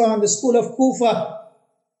Basra and the school of Kufa.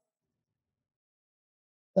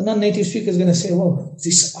 The non-native speaker is going to say, well,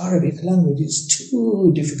 this Arabic language is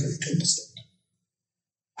too difficult to understand.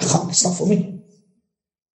 I can't, it's not for me.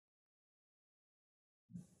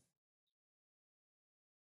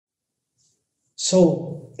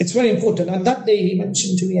 So it's very important. And that day he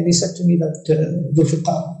mentioned to me, and he said to me that,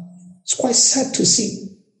 Zulfiqar, it's quite sad to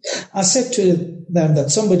see. I said to them that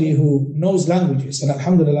somebody who knows languages, and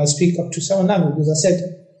alhamdulillah I speak up to 7 languages, I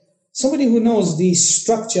said, somebody who knows the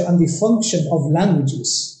structure and the function of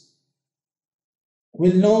languages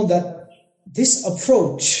will know that this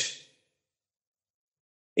approach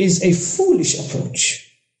is a foolish approach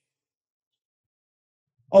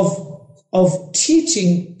of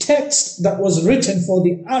teaching text that was written for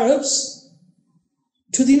the Arabs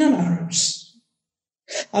to the non-Arabs.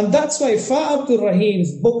 And that's why Fa Abdul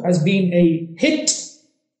Rahim's book has been a hit,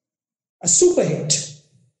 a super hit.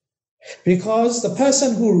 Because the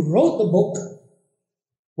person who wrote the book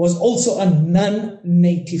was also a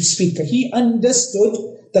non-native speaker. He understood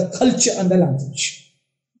the culture and the language.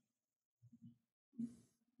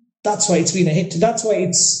 That's why it's been a hit. That's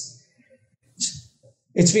why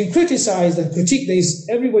it's been criticized and critiqued.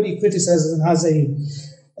 Everybody criticizes and has a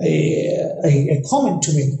comment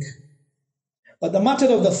to make. But the matter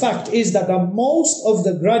of the fact is that most of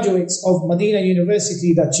the graduates of Medina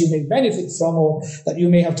University that you may benefit from, or that you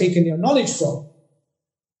may have taken your knowledge from,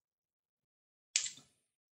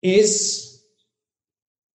 is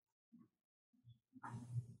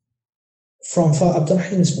from Fa Abdul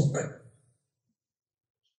Rahim's book.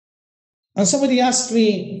 And somebody asked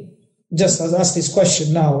me, just as asked this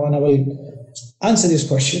question now, and I will answer this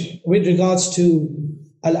question with regards to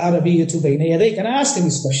al-Arabiyyatu bayna yadayk. And I asked him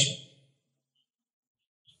this question.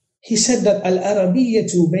 He said that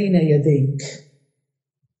al-Arabiyyatu bayna yadayk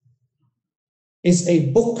is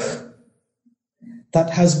a book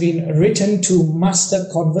that has been written to master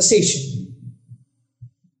conversation.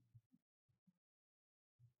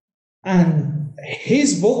 And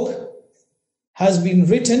his book has been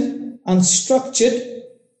written and structured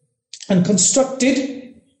and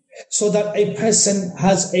constructed so that a person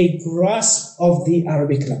has a grasp of the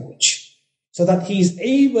Arabic language, so that he is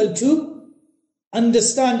able to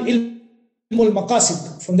understand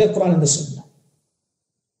Maqasid from the Quran and the Sunnah.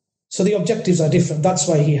 So the objectives are different. That's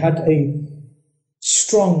why he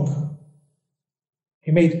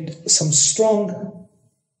made some strong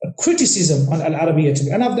criticism on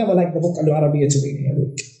al-Arabiyyatu. And I've never liked the book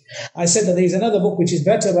al-Arabiyyatu. I said that there is another book which is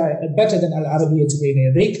better than al-Arabiyyatu,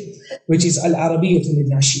 which is al-Arabiyyatu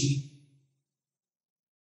lil-Nashi.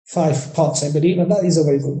 5 parts, I believe, and that is a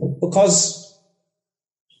very good book, because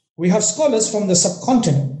we have scholars from the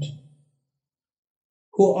subcontinent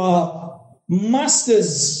who are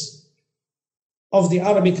masters of the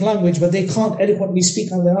Arabic language, but they can't eloquently speak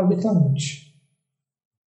the Arabic language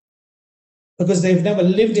because they've never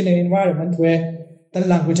lived in an environment where the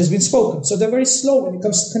language has been spoken. So they're very slow when it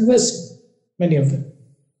comes to conversing, many of them.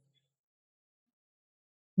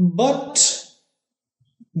 But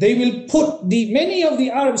they will put many of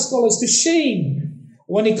the Arab scholars to shame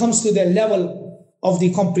when it comes to their level of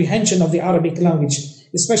the comprehension of the Arabic language,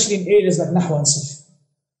 especially in areas like Nahwa and Sarf.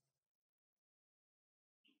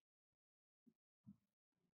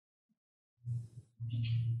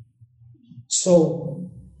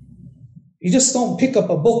 So you just don't pick up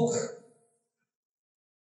a book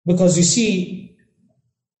because you see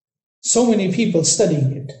so many people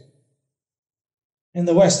studying it in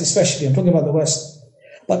the West, especially. I'm talking about the West.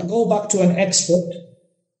 But go back to an expert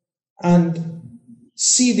and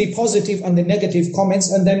see the positive and the negative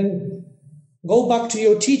comments, and then go back to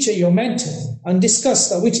your teacher, your mentor, and discuss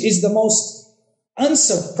that which is the most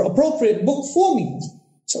appropriate book for me.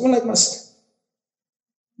 Someone like myself.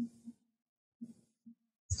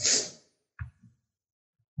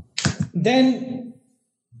 Then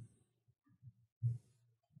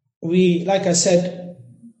like I said,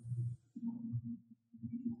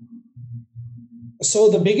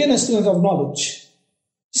 so the beginner student of knowledge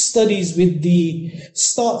starts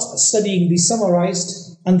studying the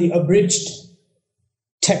summarized and the abridged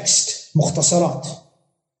text, mukhtasarat.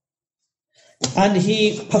 And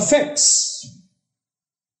he perfects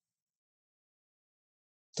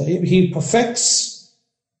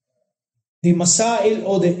the masail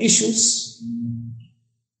or the issues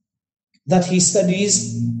that he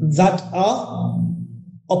studies that are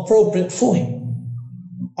appropriate for him,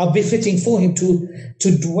 are befitting for him to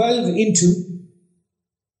delve into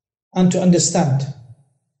and to understand.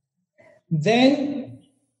 Then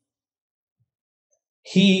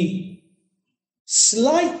he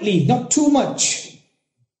slightly, not too much,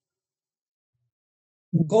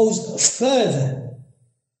 goes further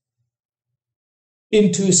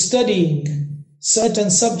into studying certain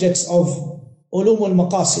subjects of Uloom Al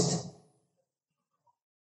Maqasid,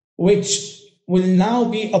 which will now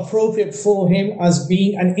be appropriate for him as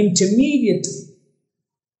being an intermediate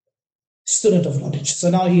student of knowledge. So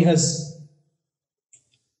now he has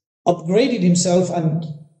upgraded himself and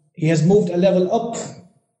he has moved a level up.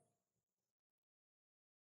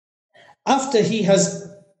 After he has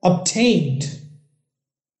obtained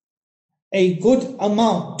a good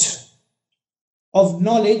amount of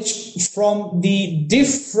knowledge from the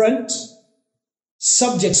different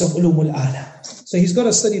subjects of Uloom Al Ala. So he's got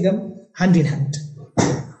to study them hand in hand.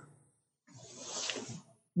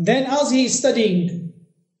 Then as he is studying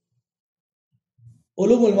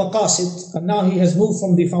Uloom Al Maqasid, and now he has moved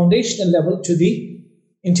from the foundational level to the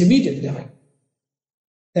intermediate level,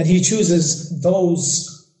 then he chooses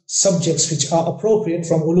those subjects which are appropriate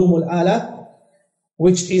from Uloom Al Ala,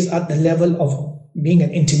 which is at the level of being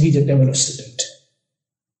an intermediate level of student,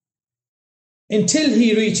 until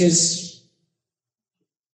he reaches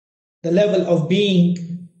the level of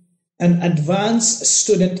being an advanced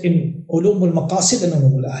student in Uloom Al Maqasid and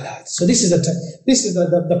Uloom Al Ala. So this is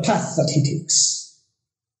the path that he takes.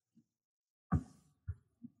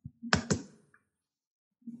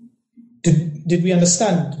 Did we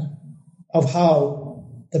understand of how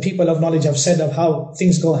the people of knowledge have said of how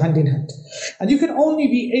things go hand in hand? And you can only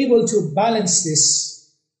be able to balance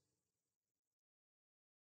this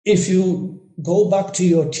if you go back to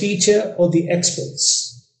your teacher or the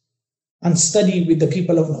experts and study with the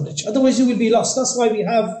people of knowledge. Otherwise you will be lost. That's why we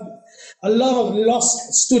have a lot of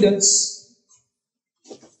lost students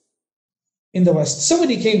in the West.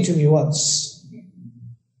 Somebody came to me once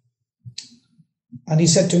and he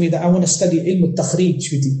said to me that I want to study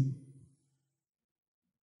al-Takhrij with you.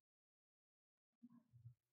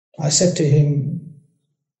 I said to him,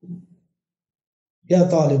 Ya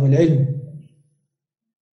talib al-ilm,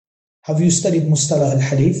 have you studied Mustalah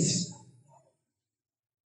al-Hadith?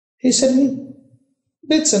 He said,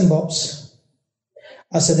 bits and bobs.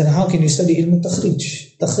 I said, then how can you study ilm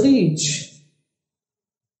al-Takhrij? Takhrij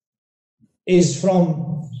is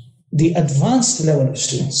from the advanced level of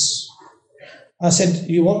students. I said,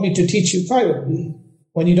 you want me to teach you privately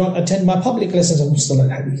when you don't attend my public lessons of Mustalah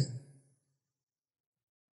al-Hadith?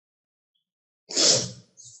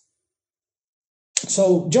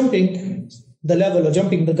 So jumping the level or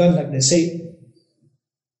jumping the gun, like they say,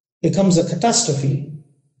 becomes a catastrophe.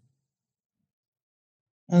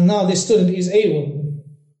 And now this student is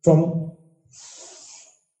able,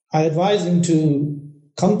 I advised him to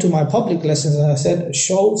come to my public lessons, and I said,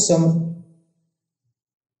 show some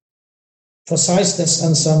preciseness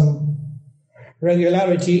and some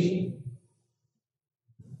regularity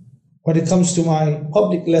when it comes to my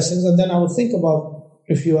public lessons, and then I will think about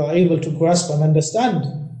if you are able to grasp and understand,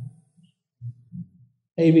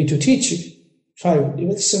 maybe to teach you privately.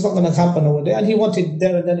 But this is not going to happen over there. And he wanted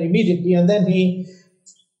there and then immediately, and then he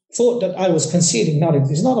thought that I was conceding knowledge.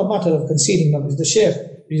 It's not a matter of conceding knowledge. The Shaykh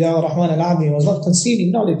Ibrahim was not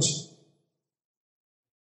conceding knowledge.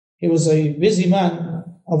 He was a busy man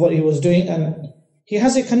of what he was doing, and he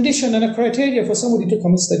has a condition and a criteria for somebody to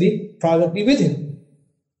come and study privately with him.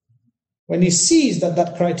 When he sees that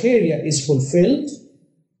that criteria is fulfilled,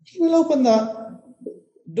 he will open the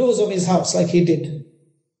doors of his house like he did,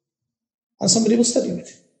 and somebody will study with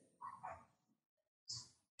him.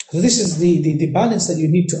 So this is the balance that you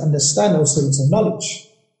need to understand also with some knowledge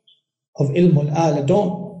of Ilm Al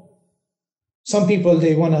Ala. Some people,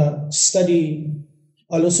 they want to study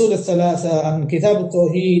al-Usul al-Thalatha and Kitab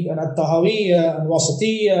al-Tawheed and al-Tahawiyya and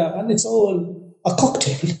Wasatiyya, and it's all a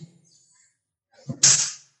cocktail.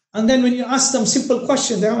 And then when you ask them simple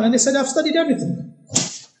questions, and they said, I've studied everything.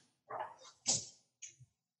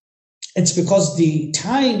 It's because the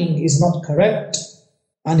timing is not correct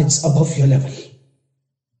and it's above your level.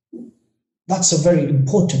 That's a very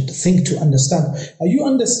important thing to understand. Are you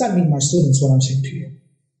understanding, my students, what I'm saying to you?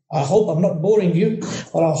 I hope I'm not boring you,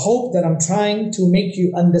 but I hope that I'm trying to make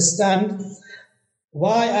you understand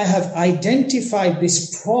why I have identified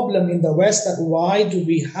this problem in the West, that why do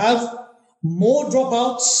we have more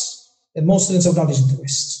dropouts than most students of knowledge in the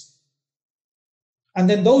West. And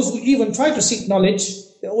then those who even try to seek knowledge,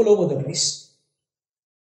 they're all over the place.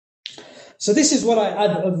 So this is what I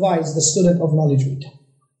advise the student of knowledge with.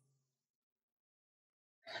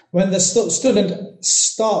 When the student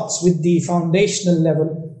starts with the foundational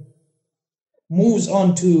level, moves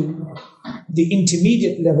on to the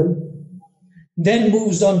intermediate level, then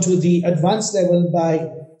moves on to the advanced level by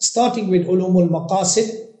starting with Uloom Al Maqasid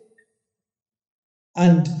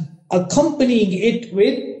and accompanying it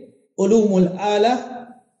with Uloom Al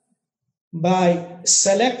Ala by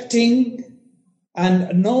selecting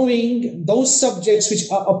and knowing those subjects which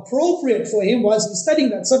are appropriate for him whilst he's studying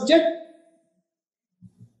that subject.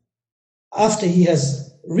 After he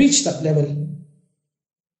has reached that level,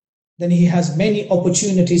 then he has many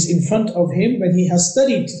opportunities in front of him when he has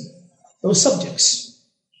studied those subjects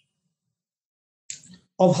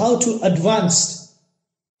of how to advance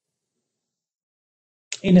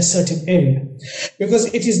in a certain area.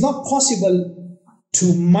 Because it is not possible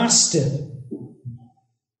to master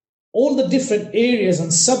all the different areas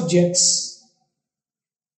and subjects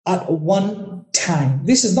at one time.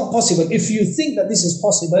 This is not possible. If you think that this is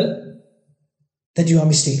possible, then you are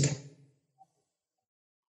mistaken.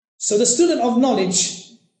 So the student of knowledge,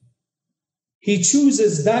 he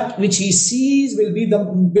chooses that which he sees will be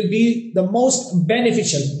the most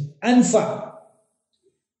beneficial, anfa,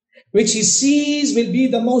 which he sees will be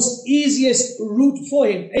the most easiest route for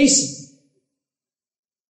him, aysar.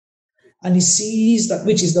 And he sees that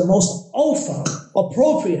which is the most awfa,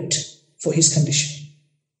 appropriate for his condition.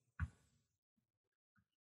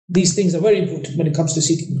 These things are very important when it comes to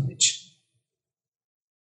seeking knowledge.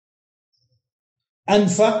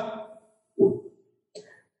 Anfa,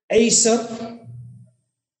 aysar,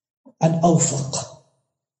 and awfaq.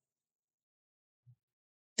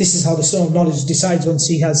 This is how the student of knowledge decides once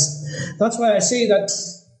he has. That's why I say that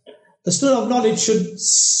the student of knowledge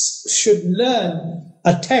should learn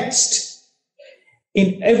a text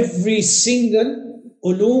in every single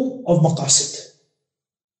ulum of maqasid,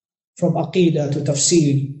 from aqidah to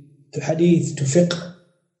tafsir to hadith to fiqh,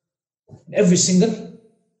 every single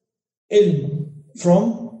ilm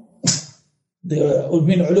from the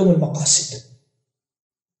ulum al-Maqasid.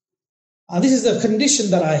 And this is the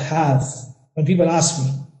condition that I have when people ask me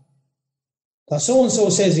that so-and-so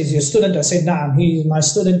says he's your student. I say, na'am, he is my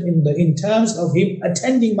student in terms of him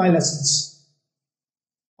attending my lessons.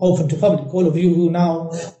 Open to public. All of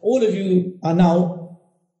you are now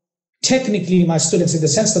technically my students in the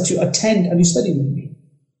sense that you attend and you study with me.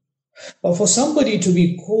 But for somebody to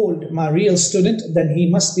be called my real student, then he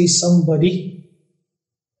must be somebody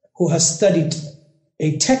who has studied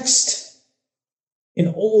a text in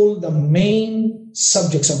all the main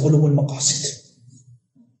subjects of Uloom Al Maqasid,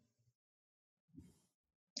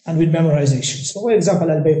 and with memorization. So for example,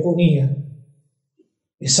 al-Bayquniyya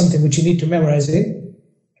is something which you need to memorize in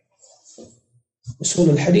Usul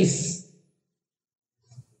al-Hadith.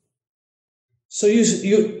 So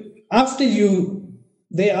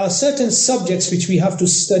there are certain subjects which we have to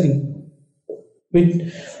study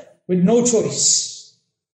with no choice,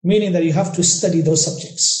 meaning that you have to study those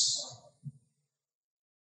subjects.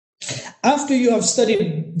 After you have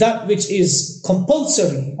studied that which is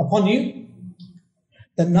compulsory upon you,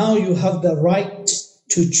 then now you have the right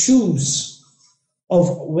to choose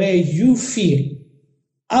of where you feel,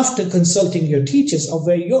 after consulting your teachers, of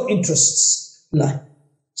where your interests lie.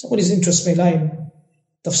 Somebody's interest may lie in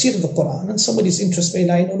tafsir of the Quran, and somebody's interest may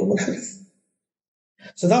lie in Uloom Al Hadith.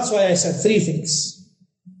 So that's why I said three things.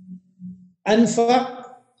 Anfa,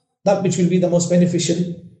 that which will be the most beneficial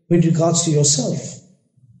with regards to yourself.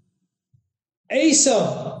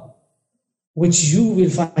 Aysar, which you will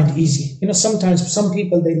find easy. You know, sometimes some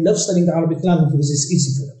people, they love studying the Arabic language because it's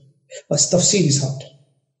easy for them. But tafsir is hard.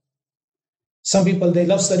 Some people, they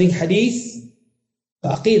love studying hadith,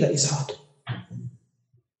 but aqidah is hard.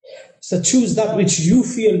 So choose that which you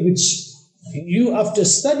feel, which you, after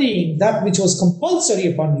studying that which was compulsory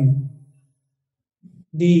upon you,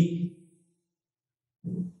 the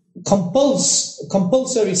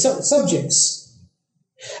compulsory subjects,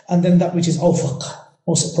 and then that which is awfaq,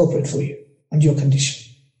 most appropriate for you and your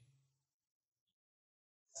condition.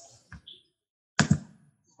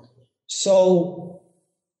 So,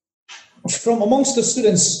 from amongst the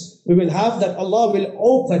students, we will have that Allah will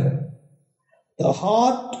open the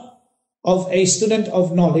heart of a student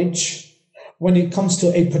of knowledge when it comes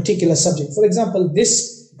to a particular subject. For example,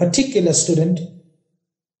 this particular student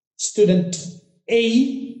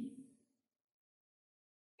A,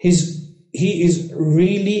 he is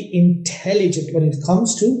really intelligent when it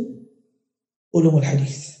comes to Uloom Al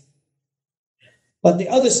Hadith. But the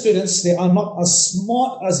other students, they are not as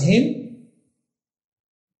smart as him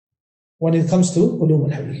when it comes to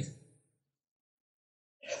Uloom Al Hadith.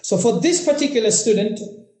 So for this particular student,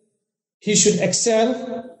 he should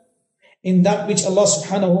excel in that which Allah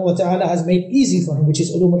subhanahu wa ta'ala has made easy for him, which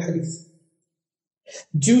is Uloom Al Hadith.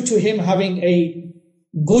 Due to him having a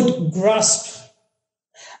good grasp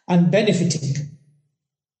and benefiting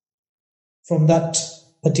from that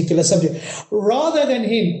particular subject, rather than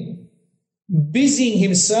him busying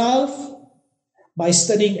himself by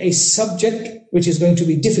studying a subject which is going to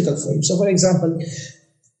be difficult for him. So for example,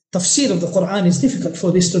 tafsir of the Quran is difficult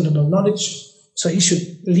for this student of knowledge, so he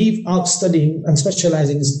should leave out studying and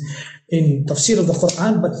specializing in tafsir of the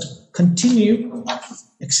Quran, but continue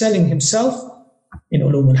excelling himself in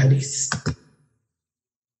Uloom Al Hadith.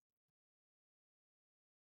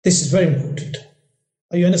 This is very important.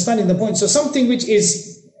 Are you understanding the point? So something which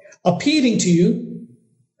is appealing to you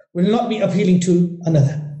will not be appealing to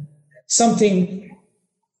another. Something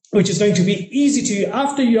which is going to be easy to you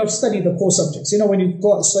after you have studied the core subjects. You know, when you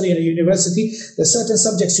go and study in a university, there are certain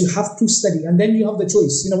subjects you have to study, and then you have the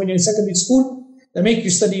choice. You know, when you're in secondary school, they make you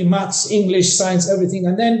study maths, English, science, everything.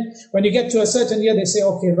 And then when you get to a certain year, they say,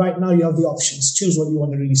 okay, right now you have the options. Choose what you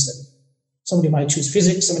want to really study. Somebody might choose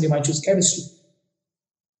physics, somebody might choose chemistry.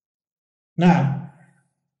 Now,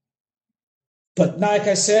 but like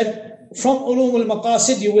I said, from Uloom Al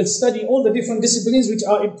Maqasid, you will study all the different disciplines which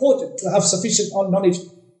are important to have sufficient knowledge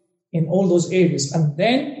in all those areas, and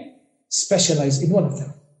then specialize in one of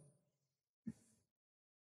them.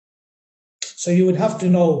 So you would have to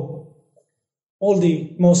know all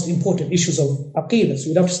the most important issues of Aqidah. So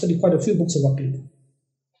you'd have to study quite a few books of Aqidah.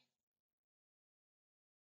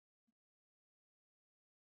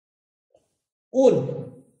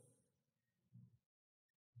 All.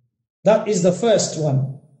 That is the first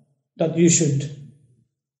one that you should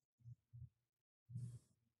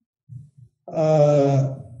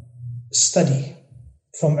study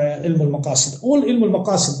from Ilm al-Maqasid. All Ilm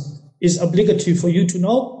al-Maqasid is obligatory for you to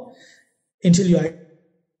know until you are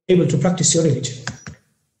able to practice your religion.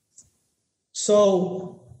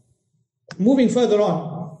 So, moving further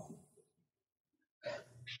on,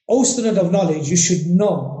 O student of knowledge, you should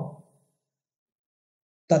know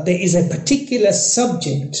that there is a particular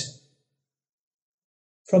subject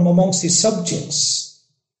from amongst the subjects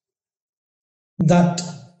that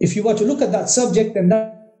if you were to look at that subject, then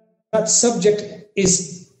that subject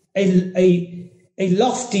is a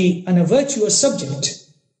lofty and a virtuous subject.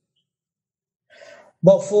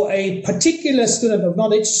 But for a particular student of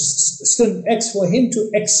knowledge, student X, for him to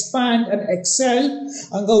expand and excel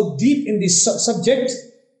and go deep in this subject,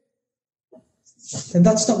 then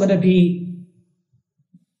that's not going to be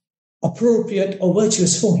appropriate or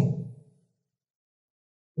virtuous for him.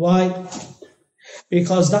 Why?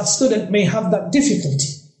 Because that student may have that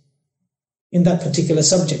difficulty in that particular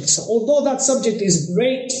subject. So although that subject is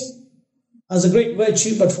great, has a great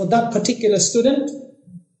virtue, but for that particular student,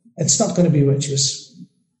 it's not going to be virtuous.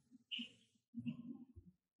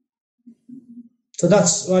 So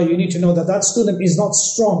that's why you need to know that that student is not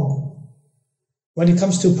strong when it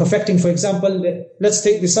comes to perfecting. For example, let's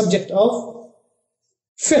take the subject of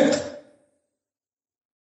fiqh.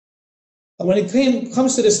 When it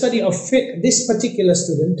comes to the study of fiqh, this particular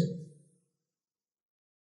student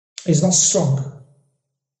is not strong.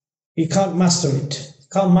 He can't master it. He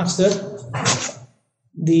can't master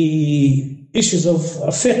the issues of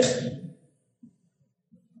fiqh.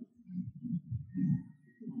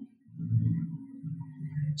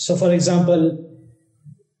 So for example,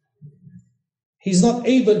 he's not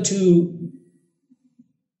able to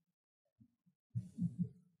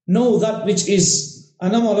know that which is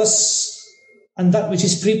anomalous and that which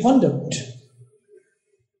is preponderant.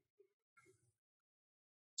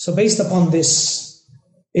 So based upon this,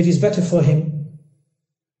 it is better for him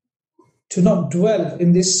to not dwell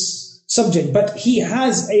in this subject, but he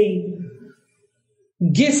has a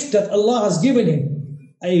gift that Allah has given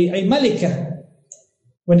him, a malika,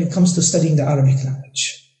 when it comes to studying the Arabic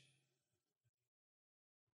language.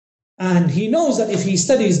 And he knows that if he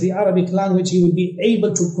studies the Arabic language, he will be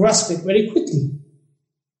able to grasp it very quickly.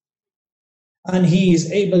 And he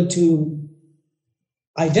is able to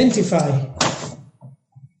identify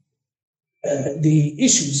the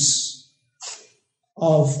issues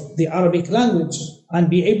of the Arabic language and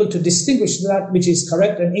be able to distinguish that which is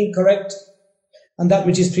correct and incorrect, and that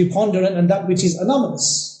which is preponderant and that which is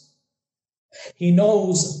anomalous. He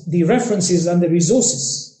knows the references and the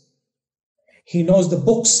resources. He knows the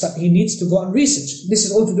books that he needs to go and research. This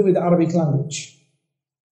is all to do with the Arabic language.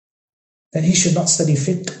 Then he should not study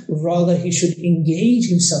fiqh, rather he should engage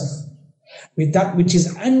himself with that which is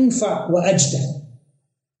anfa wa ajda,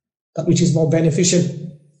 that which is more beneficial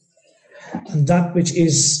and that which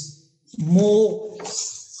is more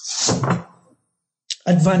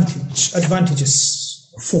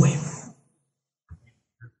advantageous for him.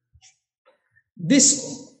 This,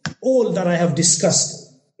 all that I have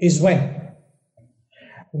discussed, is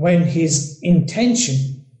when his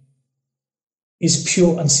intention is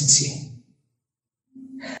pure and sincere.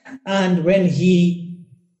 And when he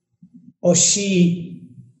or she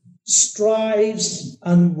strives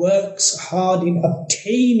and works hard in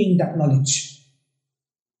obtaining that knowledge,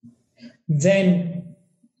 then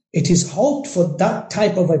it is hoped for that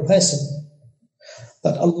type of a person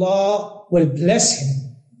that Allah will bless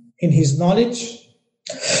him in his knowledge,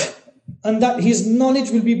 and that his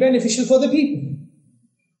knowledge will be beneficial for the people.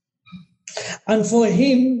 And for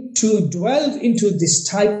him to dwell into this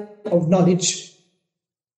type of knowledge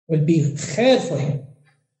will be khair for him.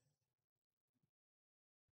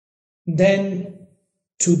 Then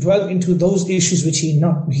to dwell into those issues which he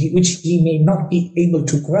may not be able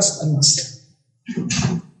to grasp and master.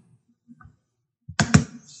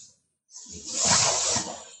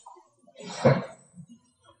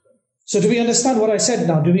 So do we understand what I said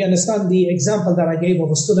now? Do we understand the example that I gave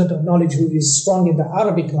of a student of knowledge who is strong in the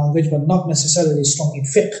Arabic language but not necessarily strong in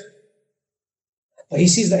fiqh? But he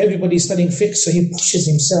sees that everybody is studying fiqh, so he pushes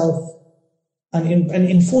himself and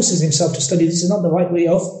enforces himself to study. This is not the right way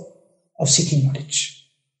of seeking knowledge.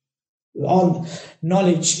 All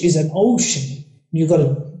knowledge is an ocean. You've got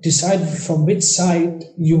to decide from which side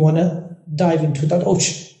you want to dive into that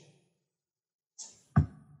ocean.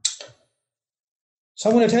 So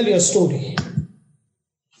I'm going to tell you a story.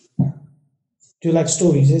 Do you like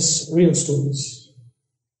stories? Yes, real stories.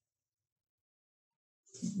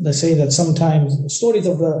 They say that sometimes stories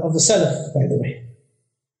of the Salaf, by the way,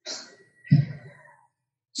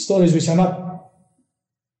 stories which are not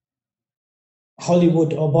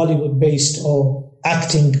Hollywood or Bollywood based or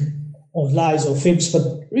acting or lies or fibs,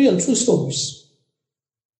 but real true stories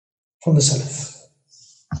from the Salaf.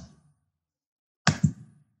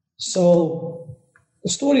 So the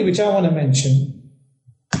story which I want to mention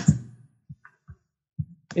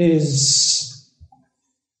is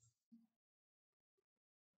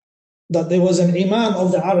that there was an Imam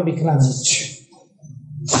of the Arabic language.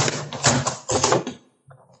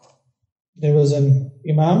 There was an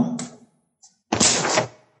Imam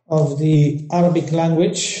of the Arabic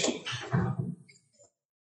language,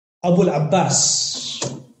 Abu al-Abbas,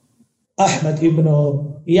 Ahmad ibn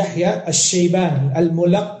Yahya al-Shaybani,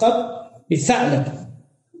 al-Mulaqab bi-Tha'lab.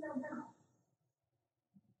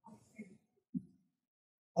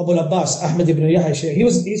 Abu al-Abbas, Ahmad ibn Yahya,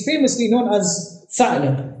 he's famously known as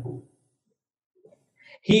Tha'lab.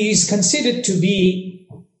 He is considered to be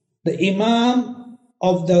the Imam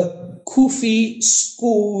of the Kufi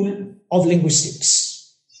school of linguistics.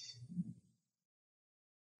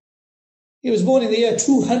 He was born in the year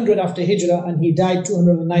 200 after Hijrah and he died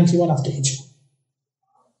 291 after Hijrah.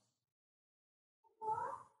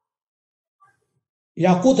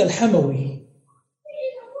 Yaqut al-Hamawi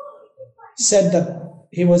said that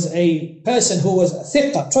he was a person who was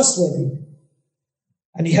thiqah, trustworthy.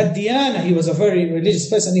 And he had diyana, he was a very religious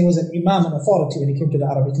person, he was an imam and authority when he came to the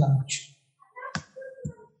Arabic language.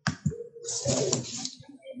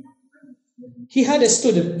 He had a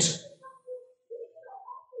student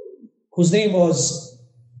whose name was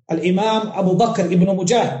Al-Imam Abu Bakr ibn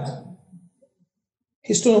Mujahid.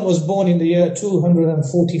 His student was born in the year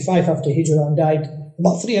 245 after Hijrah and died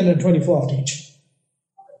about 324 after Hijrah.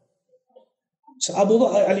 So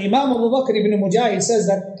Al-Imam Abu Bakr ibn Mujahid says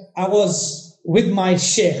that I was with my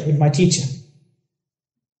Shaykh, with my teacher.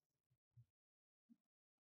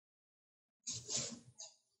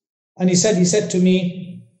 And he said to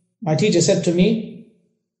me, my teacher said to me,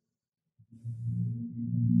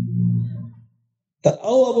 that,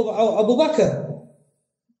 oh Abu Bakr,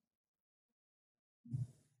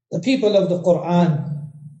 the people of the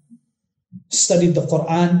Quran studied the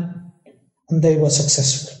Quran and they were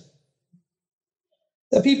successful.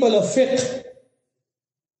 The people of fiqh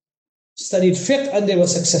studied fiqh and they were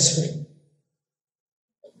successful.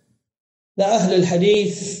 The Ahl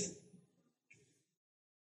al-Hadith,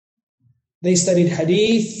 they studied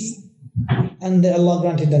Hadith and Allah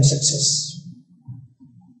granted them success.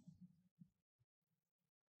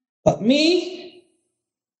 But me,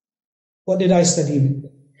 what did I study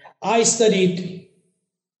with? I studied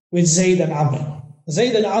with Zayd and Amr.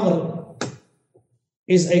 Zayd and Amr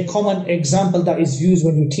is a common example that is used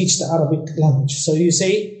when you teach the Arabic language. So you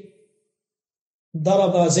say,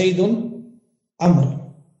 Daraba Zaydun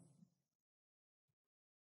Amr.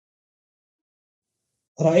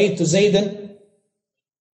 Ra'aytu Zaydan.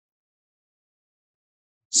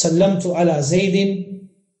 Sallamtu ala Zaydin.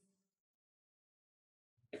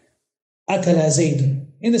 Akala Zaydun.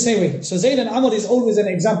 In the same way. So Zayd and Amr is always an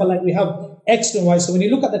example, like we have X and Y. So when you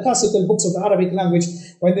look at the classical books of the Arabic language,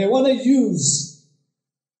 when they want to use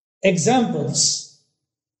examples,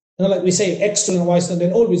 like we say, X student, Y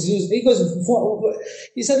student, they'll always use.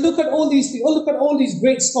 He said, look at all these people, look at all these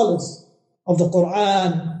great scholars of the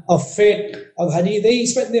Quran, of fiqh, of hadith. They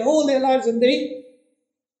spent all their lives and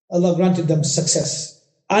Allah granted them success.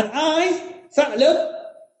 And I, Tha'lab,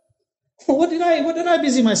 what did I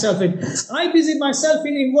busy myself in? I busied myself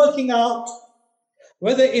in working out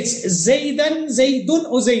whether it's Zaydun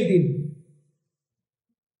or Zaydin.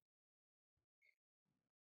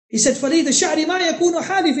 He said, فَلَيْدَ الشَّعْرِ مَا يَكُونُ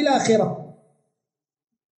حَالِي فِي الْآخِرَةِ.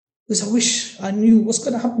 Because I wish I knew what's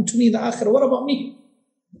going to happen to me in the akhirah. What about me?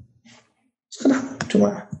 What's going to happen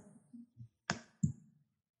tomorrow?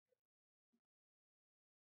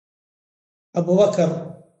 Abu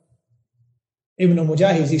Bakr Ibn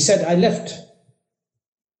Mujahid, he said, I left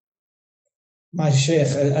my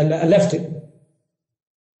Shaykh, I left it,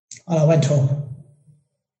 and I went home.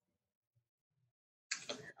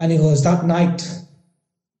 And he goes, that night,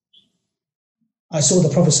 I saw the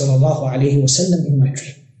Prophet ﷺ in my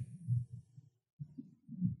dream.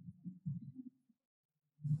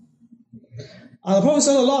 And the Prophet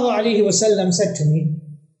ﷺ said to me,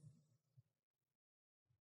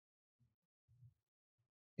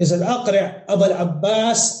 he said, أقرع أبا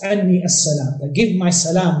العباس عني السلام. Give my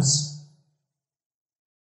salams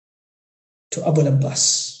to Abu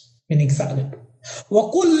al-Abbas, meaning Tha'lab.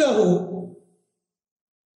 وقل له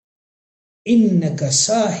إنك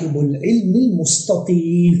صاحب العلم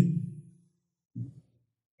المستطيل.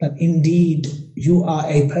 That indeed you are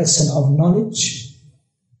a person of knowledge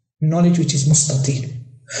which is mustatil.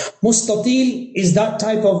 Mustatil is that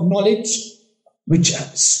type of knowledge which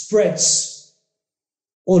spreads.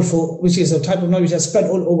 Which is a type of knowledge that has spread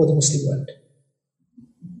all over the Muslim world.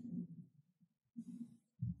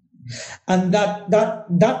 And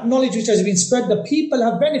that knowledge which has been spread, the people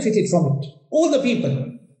have benefited from it. All the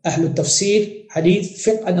people. Ahlul Tafsir, Hadith,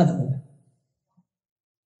 Fiqh and other.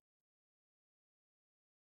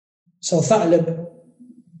 So Tha'lab,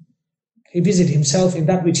 he busied himself in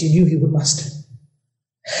that which he knew he would master.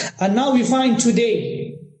 And now we find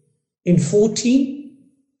today, in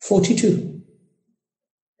 1442,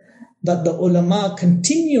 that the ulama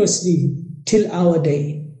continuously till our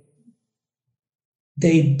day,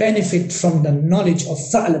 they benefit from the knowledge of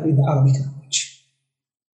Tha'lab in the Arabic language.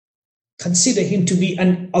 Consider him to be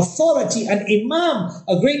an authority, an imam,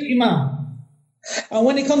 a great imam. And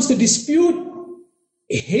when it comes to dispute,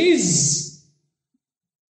 his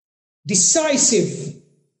decisive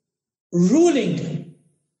ruling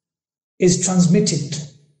is transmitted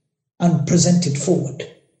and presented forward.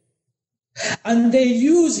 And they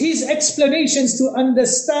use his explanations to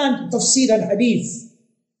understand tafsir and hadith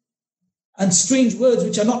and strange words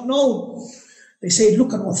which are not known. They say,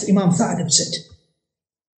 look at what Imam Tha'lab said.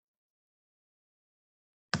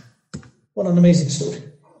 What an amazing story.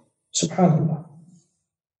 Subhanallah.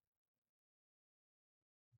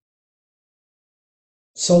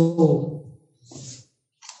 So,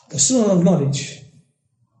 the student of knowledge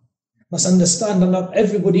must understand that not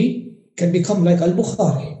everybody can become like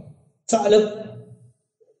al-Bukhari. Tha'lab,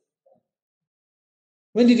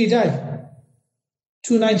 when did he die?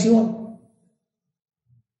 291.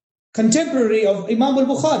 Contemporary of Imam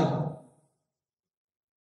al-Bukhari.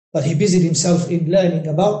 But he busied himself in learning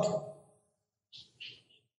about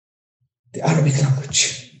the Arabic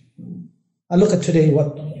language. And look at today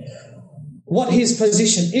what his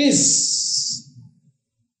position is.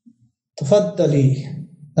 Tafaddali.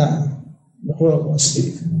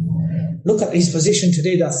 Look at his position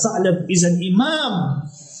today, that Tha'lab is an imam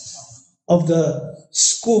of the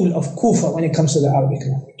school of Kufa when it comes to the Arabic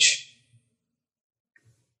language.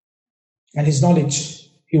 And his knowledge,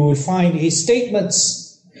 you will find his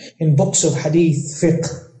statements in books of hadith, fiqh,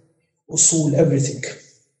 usul, everything.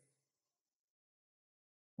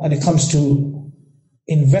 When it comes to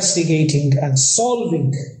investigating and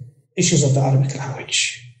solving issues of the Arabic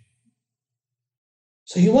language.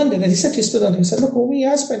 So he wondered, and he said to his student, he said, look,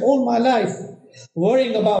 I spent all my life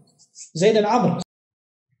worrying about Zayd and Amr.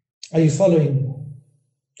 Are you following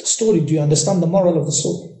the story? Do you understand the moral of the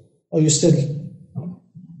story? Or are you still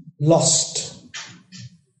lost?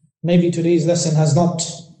 Maybe today's lesson has not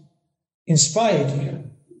inspired you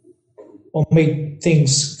or made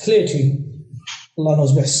things clear to you. Allah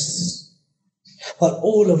knows best. But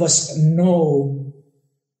all of us know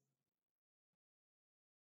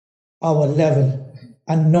our level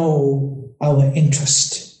and know our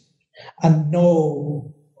interest and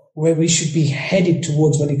know where we should be headed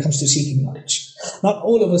towards when it comes to seeking knowledge. Not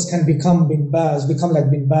all of us can become like Bin Baz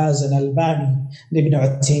and Albani and Ibn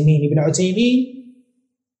Uthaymeen. Ibn Uthaymeen,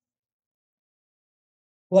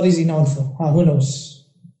 what is he known for? Who knows?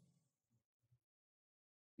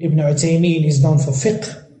 Ibn Uthaymeen is known for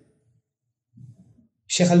fiqh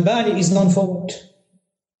Shaykh Albani is known for what?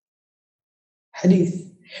 Hadith.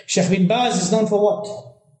 Shaykh bin Baz is known for what?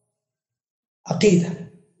 Aqidah.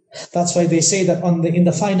 That's why they say that in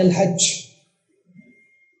the final Hajj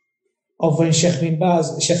of when Shaykh bin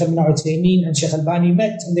Baz, Shaykh ibn Uthaymeen and Shaykh Albani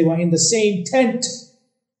met and they were in the same tent,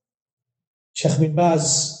 Shaykh bin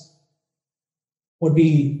Baz would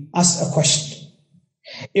be asked a question.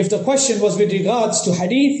 If the question was with regards to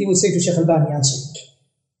hadith, he would say to Shaykh Albani, answer it.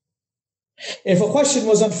 If a question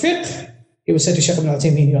was on fiqh, he would say to Shaykh ibn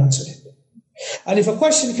Uthaymeen, you answer it. And if a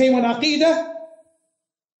question came on aqidah,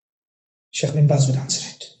 Shaykh bin Baz would answer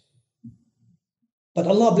it. But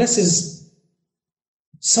Allah blesses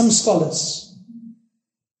some scholars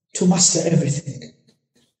to master everything.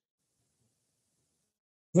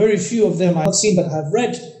 Very few of them I have seen, but I have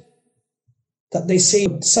read that they say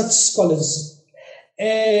such scholars,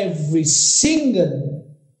 every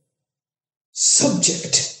single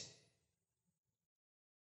subject,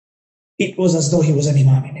 it was as though he was an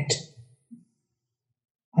imam in it.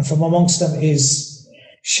 And from amongst them is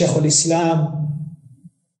Shaykh al-Islam,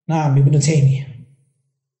 Ibn Taymiyyah.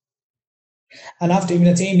 And after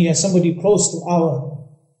Ibn Taymiyyah, somebody close to our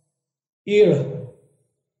era,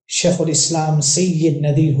 Shaykh al-Islam Sayyid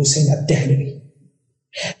Nadir Hussain al-Dahlawi.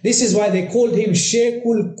 This is why they called him Shaykh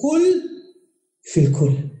al-Kul fil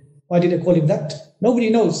Kul. Why did they call him that?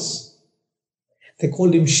 Nobody knows. They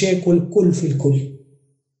called him Shaykh al-Kul fil Kul.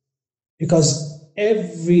 Because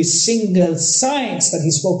every single science that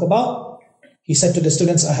he spoke about, he said to the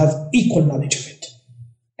students, I have equal knowledge of it.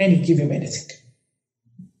 And he'd give him anything.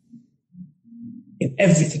 In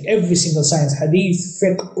everything, every single science, hadith,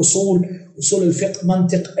 fiqh, usul al-fiqh,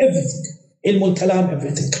 mantiq, everything. Ilm al-kalam,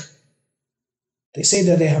 everything. They say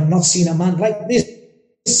that they have not seen a man like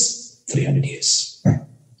this 300 years.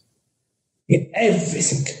 In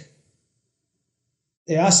everything.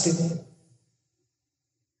 They asked him,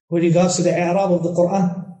 with regards to the i'rab of the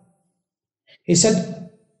Quran, he said,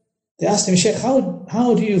 they asked him, Shaykh,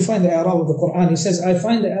 how do you find the i'rab of the Quran? He says, I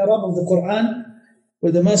find the i'rab of the Quran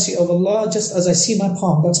with the mercy of Allah, just as I see my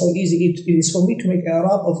palm. That's how easy it is for me to make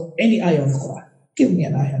i'rab of any ayah of the Quran. Give me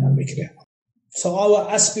an ayah and I'll make it i'rab. So our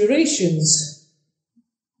aspirations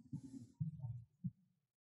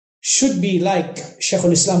should be like Shaykh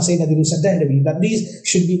al-Islam Sayyid Nadir Hussain al-Dahlawi, that these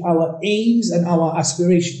should be our aims and our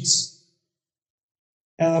aspirations.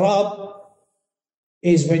 I'rab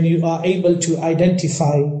is when you are able to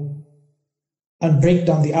identify and break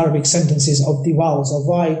down the Arabic sentences of the vowels, of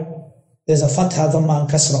why there's a fatha, dhamma and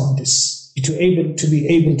kasra on this. To be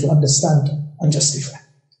able to understand and justify.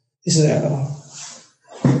 This is I'rab.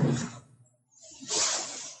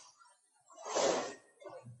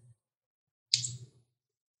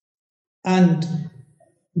 And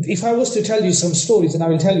if I was to tell you some stories, and I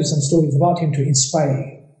will tell you some stories about him to inspire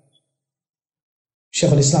you.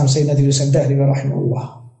 Shaykh al-Islam Sayyid Nadir Hussain al-Dahlawi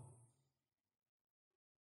rahimahullah,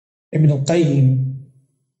 Ibn al-Qayyim,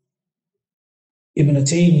 Ibn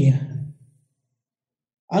Taymiyyah,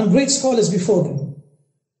 and great scholars before them.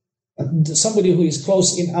 And somebody who is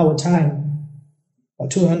close in our time,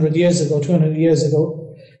 200 years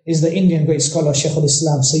ago, is the Indian great scholar Shaykh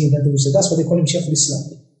al-Islam Sayyid Nadir Hussain. That's what they call him, Shaykh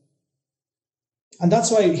al-Islam. And that's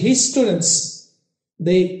why his students,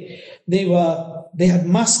 they had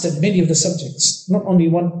mastered many of the subjects, not only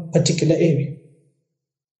one particular area.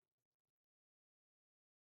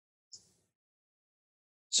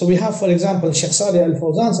 So we have, for example, Shaykh Salih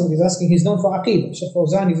al-Fawzan. Somebody is asking, he's known for Aqidah. Shaykh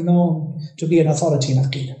Fawzan is known to be an authority in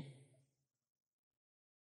Aqidah.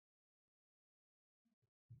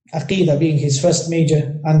 Aqidah being his first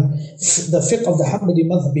major, and the fiqh of the Hanbali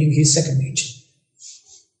madhab being his second major.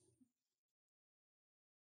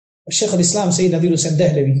 Shaykh al-Islam Sayyid Nadir Hussain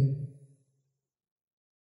al-Dahlawi,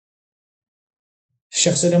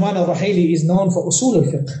 Shaykh Sulaiman al-Rahili is known for Usul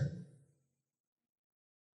al-Fiqh.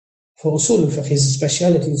 For Usul al-Fiqh, his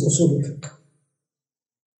speciality is Usul al-Fiqh.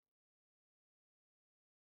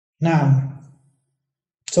 Now,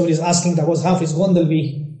 somebody is asking, that was Hafiz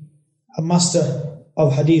Ghandalvi a master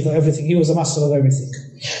of hadith or everything? He was a master of everything.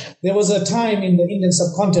 There was a time in the Indian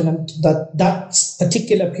subcontinent that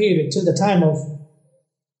particular period, till the time of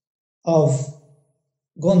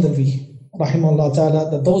Ghandalvi, rahimahullah ta'ala,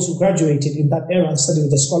 that those who graduated in that era and studied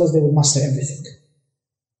with the scholars, they would master everything.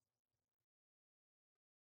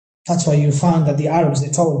 That's why you found that the Arabs, they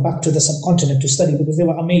traveled back to the subcontinent to study because they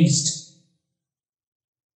were amazed.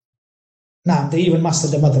 Now, they even mastered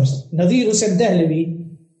the madhabs. Nadir Hussain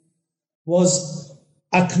Dahlawi was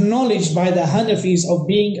acknowledged by the Hanafis of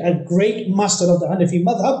being a great master of the Hanafi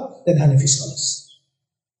madhab than Hanafi scholars.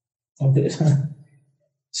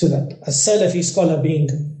 So that a Salafi scholar being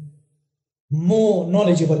more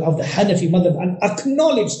knowledgeable of the Hanafi madhab and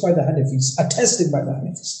acknowledged by the Hanafis, attested by the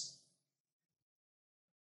Hanafis.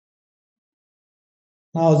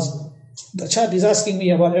 Now, the chat is asking me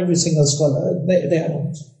about every single scholar. They are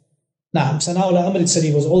not. Now, Sana'ul Amr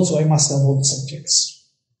al-Sari was also a master of all the subjects.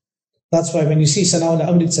 That's why when you see Sana'ul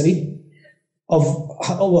Amr al-Sari, of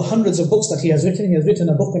over hundreds of books that he has written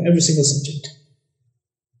a book on every single subject.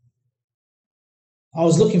 I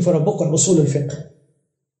was looking for a book on Usul al-Fiqh.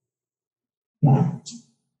 Now,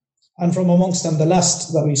 and from amongst them, the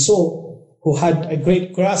last that we saw, who had a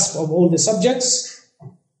great grasp of all the subjects,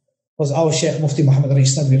 was our Shaykh Mufti Muhammad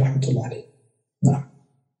Rahmatullah. Now,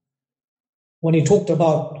 when he talked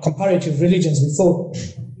about comparative religions, we thought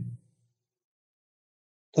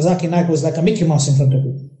Zakir Naik was like a Mickey Mouse in front of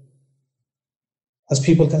him. As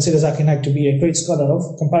people consider Zakir Naik to be a great scholar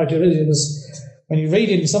of comparative religions. When you read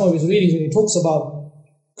in some of his readings, when he talks about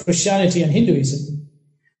Christianity and Hinduism,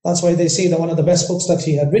 that's why they say that one of the best books that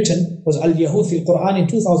he had written was Al-Yahud fil Quran in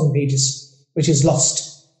 2,000 pages, which is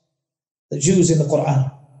lost. The Jews in the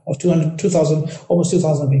Quran, of 2,000, almost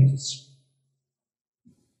 2,000 pages.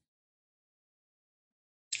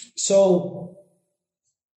 So,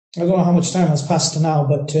 I don't know how much time has passed now,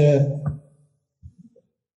 but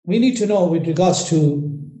we need to know with regards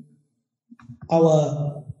to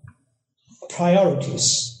our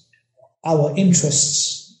priorities, our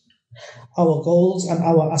interests, our goals and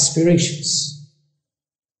our aspirations,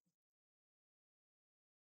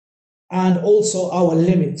 and also our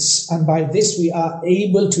limits. And by this we are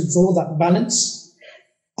able to draw that balance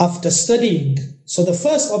after studying. So the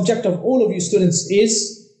first objective of all of you students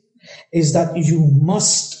is that you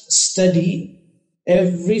must study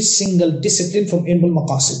every single discipline from Ilm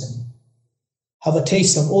al-Maqasid. Have a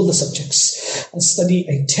taste of all the subjects and study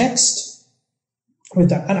a text with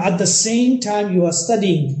that. And at the same time you are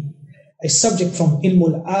studying a subject from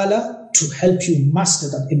Uloom Al Ala to help you master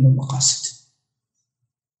that Ilm al-Maqasid.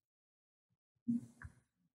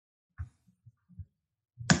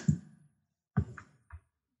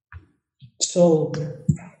 So,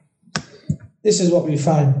 this is what we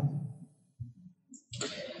find.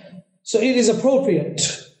 So it is appropriate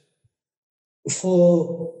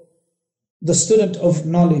for the student of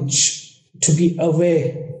knowledge to be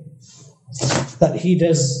aware that he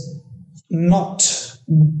does not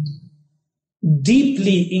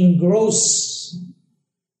deeply engross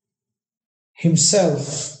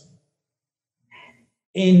himself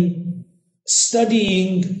in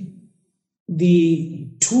studying the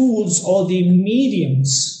tools or the medium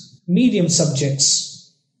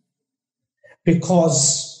subjects,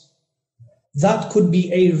 because that could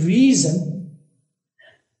be a reason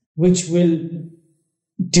which will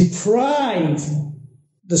deprive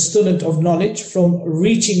the student of knowledge from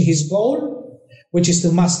reaching his goal, which is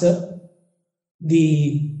to master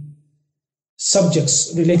the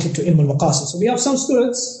subjects related to Ilm al-Maqasid. So we have some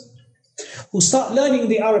students who start learning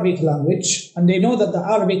the Arabic language, and they know that the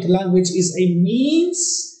Arabic language is a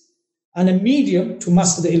means and a medium to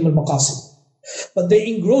master the Ilm al-Maqasid. But they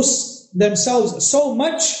engross themselves so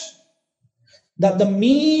much that the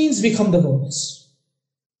means become the goals.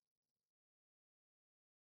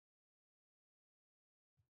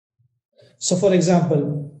 So for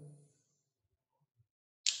example,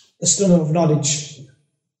 the student of knowledge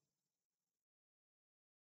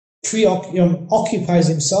occupies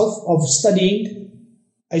himself of studying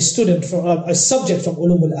a subject from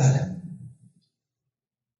Uloom Al Ala.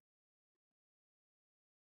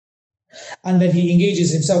 And then he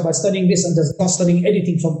engages himself by studying this and does not studying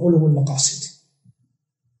anything from Uloom Al Maqasid,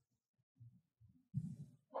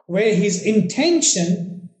 where his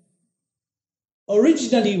intention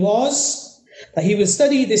originally was that he will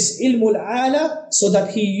study this Ilm Al Ala so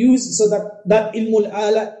that that Ilm Al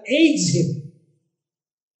Ala aids him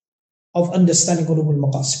of understanding Uloom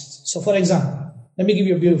Al Maqasid. So for example, let me give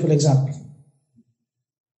you a beautiful example.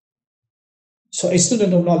 So a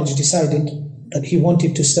student of knowledge decided that he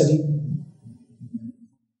wanted to study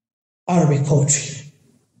Arabic poetry.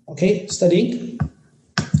 Okay, studying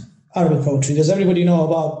Arabic poetry. Does everybody know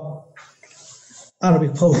about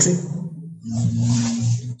Arabic poetry?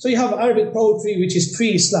 So you have Arabic poetry which is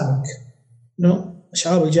pre-Islamic,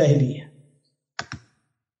 Sha'ab al-Jahiliyyah.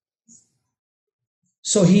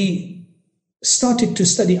 So he started to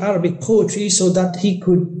study Arabic poetry so that he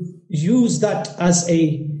could use that as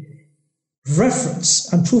a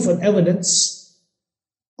reference and proof and evidence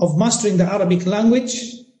of mastering the Arabic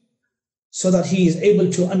language, so that he is able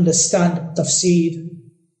to understand tafsir,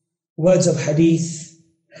 words of hadith.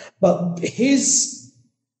 But his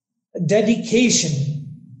dedication,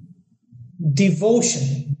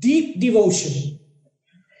 devotion, deep devotion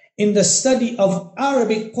in the study of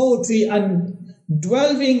Arabic poetry and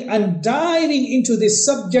dwelling and diving into this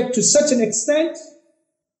subject to such an extent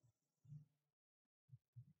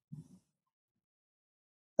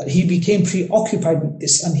that he became preoccupied with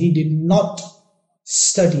this and he did not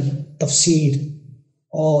study tafsir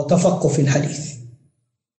or tafaqquh fil hadith.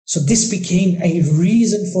 So this became a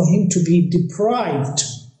reason for him to be deprived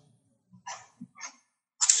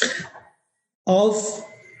of,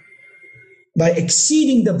 by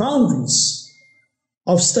exceeding the boundaries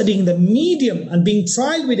of studying the medium and being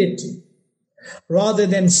tried with it, rather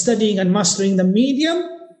than studying and mastering the medium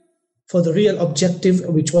for the real objective,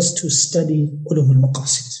 which was to study Uloom Al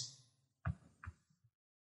Maqasid.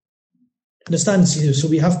 Understand? So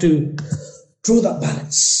we have to draw that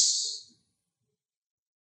balance.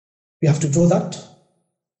 We have to draw that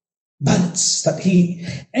balance that he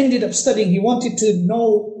ended up studying. He wanted to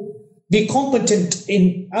know, be competent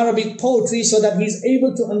in Arabic poetry so that he's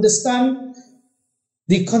able to understand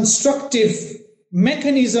the constructive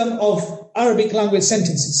mechanism of Arabic language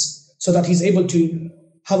sentences, so that he's able to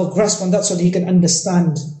have a grasp on that, so that he can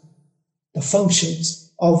understand the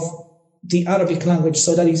functions of the Arabic language,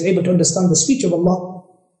 so that he's able to understand the speech of Allah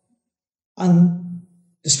and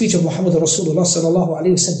the speech of Muhammad Rasulullah sallallahu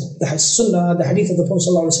alayhi wa sallam, the Sunnah, the hadith of the Prophet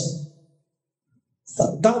sallallahu alayhi wa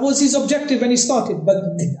sallam. That was his objective when he started,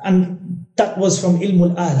 and that was from Ilm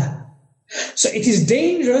Al Ala. So it is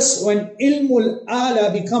dangerous when Ilm Al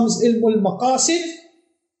Ala becomes Ilm Al Maqasid.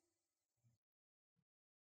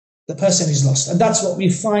 The person is lost. And that's what we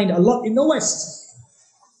find a lot in the West.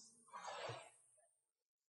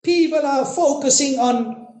 People are focusing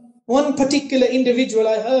on one particular individual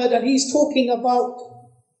I heard, and he's talking about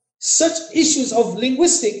such issues of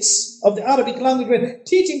linguistics, of the Arabic language, when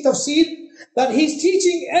teaching tafsir, that he's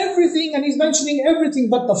teaching everything and he's mentioning everything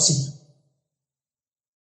but tafsir.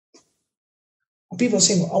 People are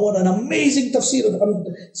saying, oh, what an amazing tafsir.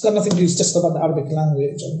 It's got nothing to do, it's just about the Arabic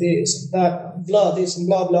language, and this and that, blah, this and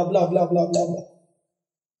blah, blah, blah, blah, blah, blah, blah.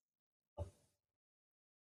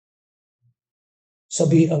 So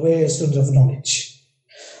be aware, students of knowledge.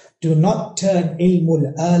 Do not turn Ilm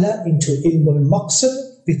Al Ala into Ilm Al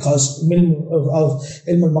Maqsid, because Ilm Al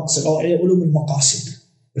Maqsid or Uloom Al Maqasid,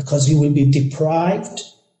 because you will be deprived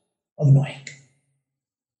of knowing.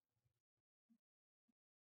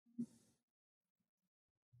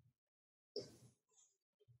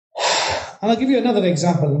 And I'll give you another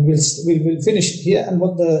example, and we'll finish it here. And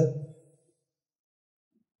what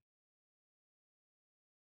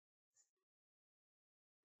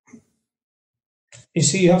you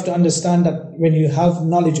see, you have to understand that when you have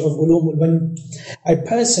knowledge of ulum, when a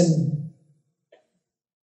person,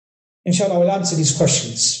 inshallah, I will answer these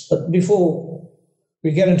questions. But before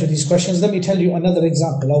we get into these questions, let me tell you another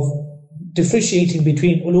example of differentiating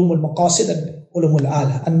between Uloom Al Maqasid and Uloom Al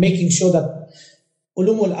Ala, and making sure that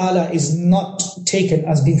Uloom Al Ala is not taken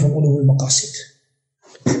as being from Uloom Al Maqasid.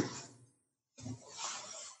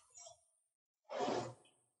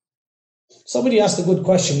 Somebody asked a good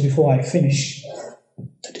question before I finish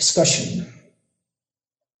the discussion.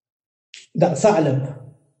 That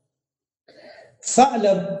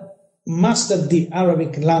Tha'lab mastered the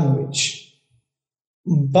Arabic language,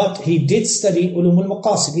 but he did study Uloom Al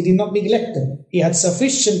Maqasid. He did not neglect them. He had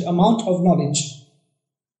sufficient amount of knowledge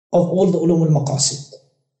of all the Uloom Al Maqasid.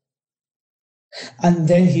 And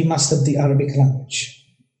then he mastered the Arabic language.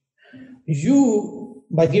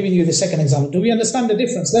 By giving you the second example, do we understand the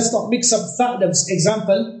difference? Let's not mix up Tha'lab's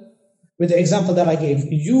example with the example that I gave.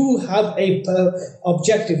 You have a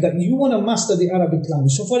objective that you want to master the Arabic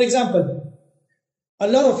language. So for example, a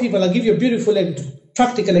lot of people, I'll give you a beautiful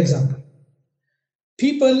practical example.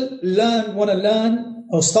 People want to learn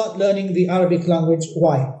or start learning the Arabic language.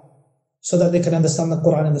 Why? So that they can understand the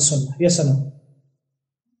Quran and the Sunnah. Yes or no?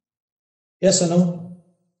 Yes or no?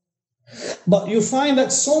 But you find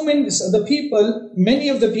that many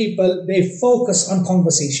of the people, they focus on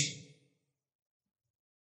conversation.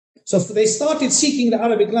 So they started seeking the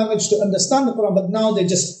Arabic language to understand the Quran, but now they're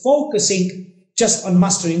just focusing just on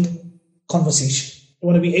mastering conversation. They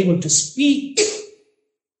want to be able to speak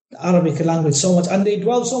the Arabic language so much, and they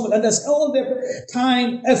dwell so much, and that's all their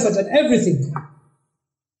time, effort, and everything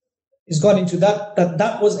is gone into that.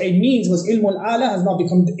 That was a means, was Ilm Al Ala, has now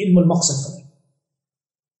become the Ilm Al Maqsad for them.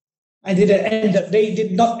 And they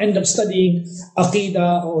did not end up studying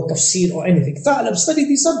Aqidah or Tafsir or anything. Tha'lab studied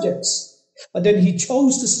these subjects, but then he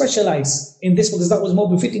chose to specialize in this because that was more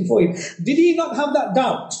befitting for him. Did he not have that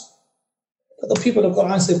doubt? But the people of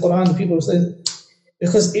Quran say Quran, the people say,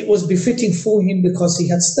 because it was befitting for him, because he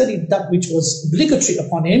had studied that which was obligatory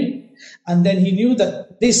upon him, and then he knew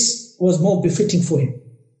that this was more befitting for him.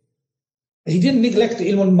 He didn't neglect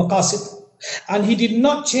ilm al-Maqasid, and he did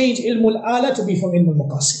not change ilm al Ala to be from ilm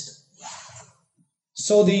al-Maqasid.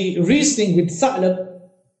 So the reasoning with Tha'lab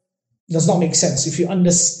does not make sense if you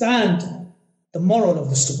understand the moral of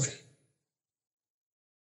the story.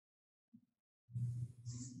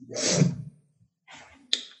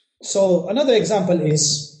 So another example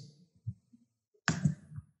is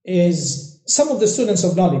some of the students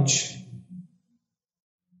of knowledge,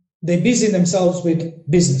 they busy themselves with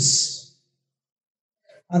business.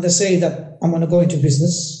 And they say that I'm going to go into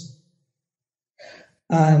business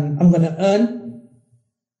and I'm going to earn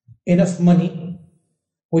enough money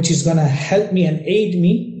which is going to help me and aid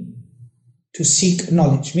me to seek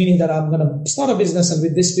knowledge. Meaning that I'm going to start a business, and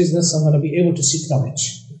with this business I'm going to be able to seek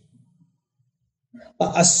knowledge.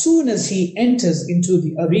 But as soon as he enters into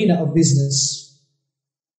the arena of business,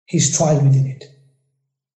 he's trial within it.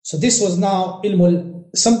 So this was now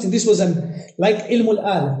this was like ilm al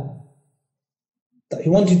Ala, that he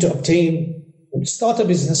wanted to obtain, start a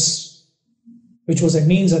business, which was a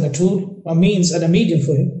means and a tool, a means and a medium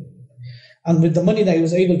for him. And with the money that he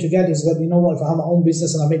was able to get, he said, you know what, if I have my own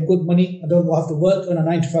business and I make good money, I don't have to work on a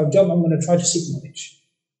 9-to-5 job, I'm going to try to seek knowledge.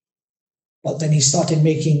 But then he started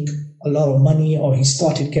making a lot of money, or he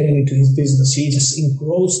started getting into his business. He just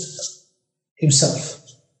engrossed himself.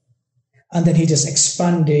 And then he just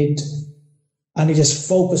expanded and he just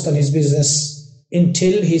focused on his business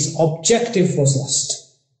until his objective was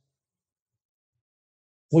lost,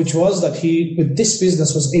 which was that he, with this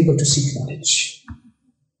business, was able to seek knowledge.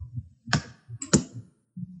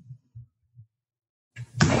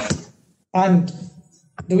 And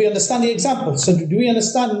do we understand the example? So do we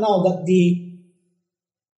understand now that the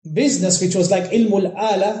business, which was like ilm al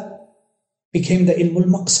Ala, became the ilm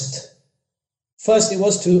al-Maqsid? First, it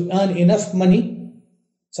was to earn enough money.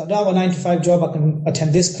 So now a 9-to-5 job, I can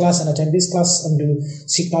attend this class and do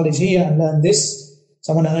seek knowledge here and learn this.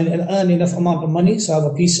 So I want to earn enough amount of money so I have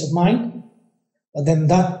a peace of mind. But then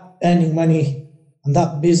that earning money and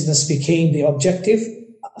that business became the objective,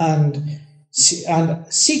 and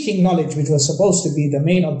seeking knowledge, which was supposed to be the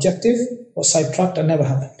main objective, was sidetracked and never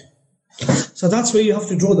happened. So that's where you have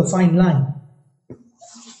to draw the fine line,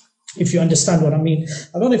 if you understand what I mean.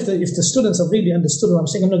 I don't know if the students have really understood what I'm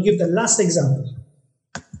saying. I'm going to give the last example.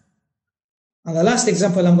 And the last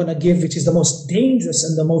example I'm going to give, which is the most dangerous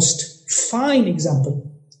and the most fine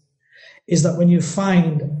example, is that when you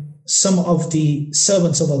find some of the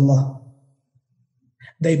servants of Allah,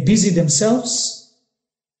 they busy themselves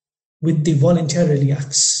with the voluntarily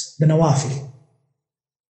acts, the nawafil,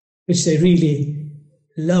 which they really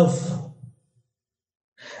love,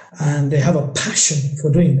 and they have a passion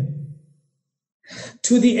for doing them,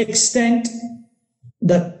 to the extent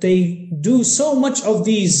that they do so much of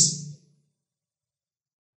these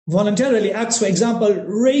voluntarily acts. For example,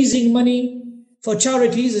 raising money for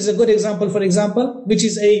charities is a good example, for example, which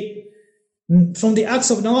is from the acts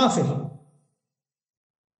of nawafil.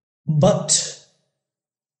 But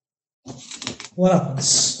what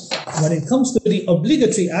happens? When it comes to the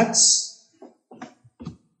obligatory acts,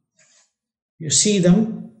 you see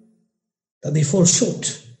them that they fall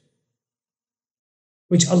short,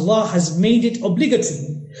 which Allah has made it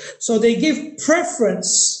obligatory. So they give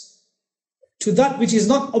preference to that which is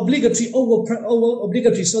not obligatory over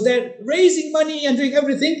obligatory. So they're raising money and doing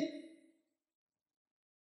everything,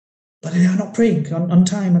 but they are not praying on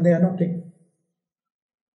time, and they are not praying.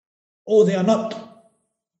 Or they are not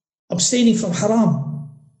abstaining from haram.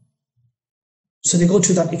 So they go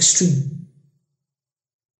to that extreme.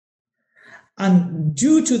 And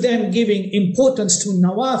due to them giving importance to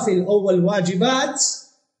nawafil over wajibat,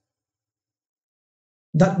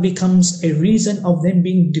 that becomes a reason of them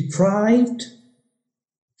being deprived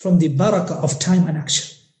from the barakah of time and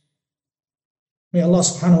action. May Allah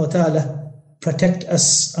subhanahu wa ta'ala protect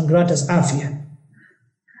us and grant us afiyah.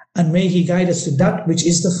 And may He guide us to that which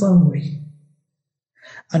is the firm way.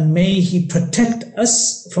 And may He protect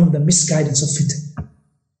us from the misguidance of fitna.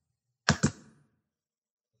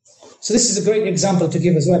 So this is a great example to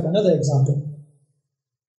give as well. Another example.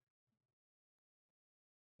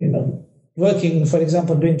 Working, for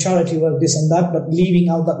example, doing charity work, this and that, but leaving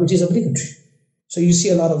out that which is obligatory. So you see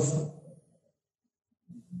a lot of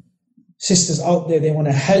sisters out there, they want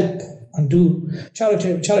to help and do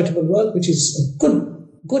charitable work, which is a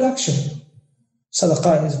good action.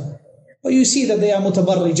 Sadaqah is. But you see that they are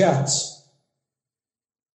mutabarrijat.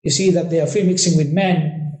 You see that they are free mixing with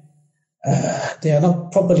men. They are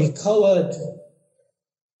not properly covered.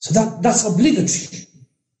 So that's obligatory.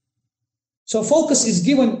 So focus is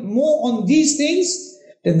given more on these things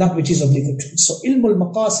than that which is obligatory. So ilm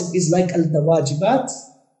al-Maqasid is like al-Wajibat,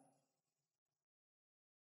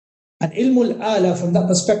 and And Uloom Al Ala from that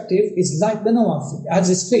perspective is like the nawafil. It has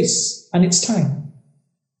its place and its time.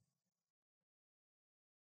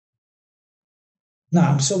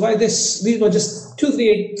 Now, so by this, these were just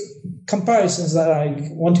 2-3 comparisons that I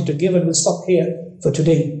wanted to give, and we'll stop here for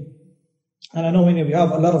today. And I know many of you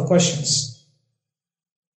have a lot of questions.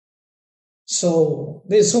 So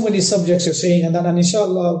there's so many subjects you're saying, and then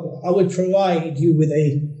inshallah I will provide you with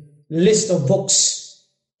a list of books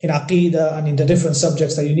in Aqidah and in the different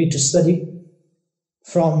subjects that you need to study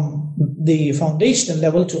from the foundational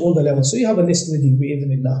level to all the levels. So you have a list with you,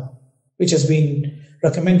 bi'idhnillah, which has been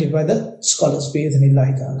recommended by the scholars,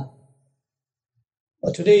 bi'idhnillah ta'ala.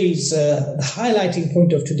 But today's, the highlighting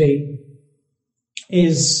point of today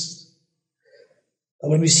is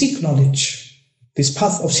when we seek knowledge, this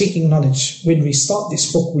path of seeking knowledge, when we start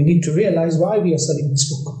this book, we need to realize why we are studying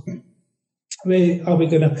this book.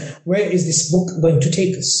 Where is this book going to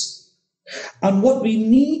take us? And what we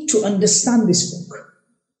need to understand this book.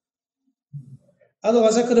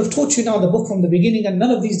 Otherwise, I could have taught you now the book from the beginning and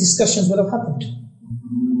none of these discussions would have happened.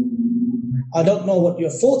 I don't know what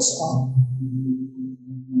your thoughts are.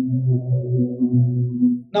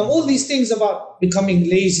 Now, all these things about becoming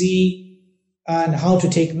lazy and how to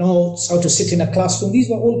take notes, how to sit in a classroom, these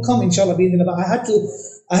will all come, inshallah,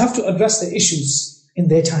 I have to address the issues in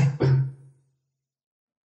their time.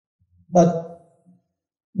 But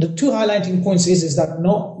the two highlighting points is that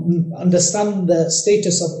understand the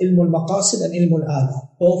status of Uloom Al Maqasid and Uloom Al Ala.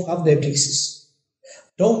 Both have their places.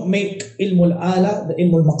 Don't make Uloom Al Ala the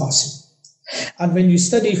Uloom Al Maqasid. And when you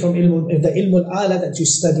study from the Uloom Al Ala that you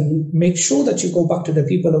study, make sure that you go back to the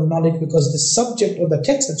people of knowledge, because the subject or the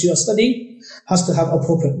text that you are studying has to have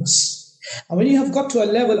appropriateness. And when you have got to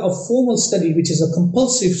a level of formal study, which is a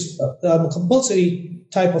compulsory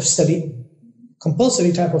type of study,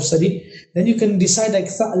 then you can decide like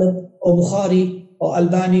Tha'lab or Bukhari or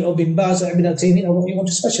Albani or Bin Baz or Ibn al-Taymiyyah or what you want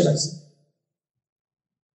to specialize in.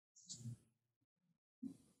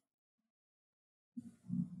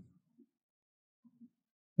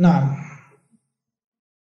 Now,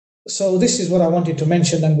 so this is what I wanted to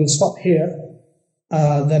mention, and we'll stop here.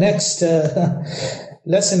 The next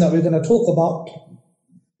lesson that we're going to talk about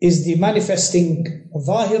is the manifesting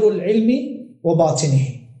Zahirul Ilmi wa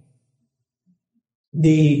Batinihi.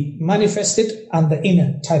 The manifested and the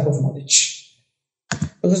inner type of knowledge.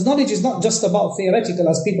 Because knowledge is not just about theoretical,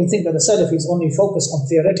 as people think that the Salafis only focus on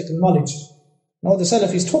theoretical knowledge. No, the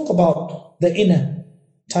Salafis talk about the inner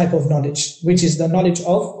type of knowledge, which is the knowledge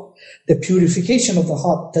of the purification of the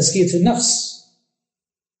heart, tazkiyatun nafs.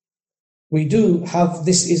 We do have,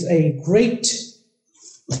 this is a great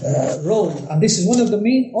role, and this is one of the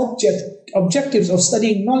main objectives of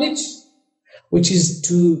studying knowledge, which is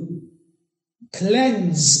to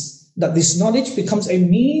cleanse, that this knowledge becomes a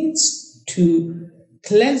means to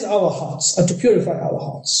cleanse our hearts and to purify our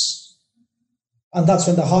hearts. And that's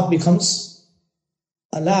when the heart becomes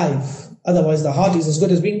alive. Otherwise the heart is as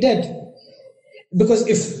good as being dead. Because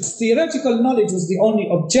if theoretical knowledge was the only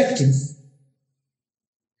objective,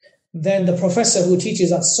 then the professor who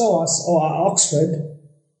teaches at SOAS or at Oxford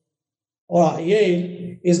or at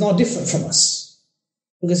Yale is no different from us.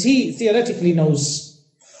 Because he theoretically knows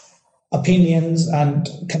opinions and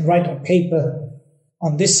can write a paper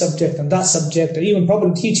on this subject and that subject, or even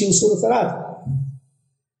probably teach you Usul al-Thalathah.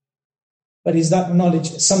 But is that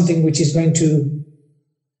knowledge something which is going to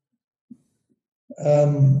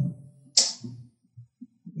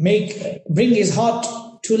bring his heart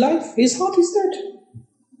to life? His heart is dead.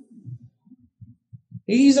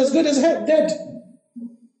 He is as good as dead.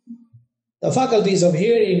 The faculties of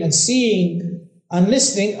hearing and seeing and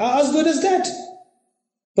listening are as good as dead.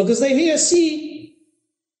 Because they hear, see,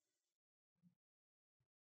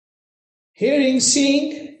 hearing,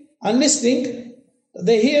 seeing, and listening,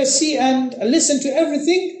 they hear, see, and listen to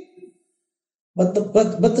everything, but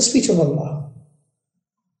the speech of Allah.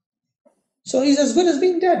 So he's as good as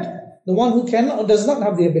being dead. The one who cannot or does not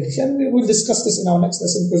have the ability. And we'll discuss this in our next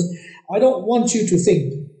lesson, because I don't want you to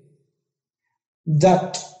think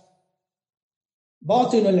that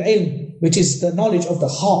batin al-ilm, which is the knowledge of the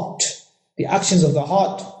heart, the actions of the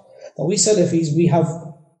heart, that we Salafis, we have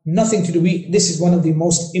nothing to do. This is one of the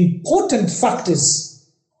most important factors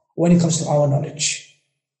when it comes to our knowledge.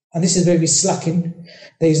 And this is where we slacken.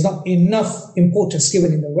 There is not enough importance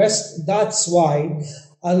given in the West. That's why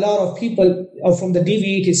a lot of people from the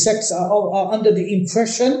deviated sects are under the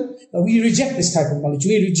impression that we reject this type of knowledge.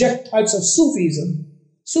 We reject types of Sufism.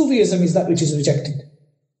 Sufism is that which is rejected.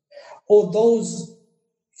 Or those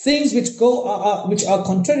things which are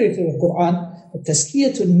contrary to the Quran. But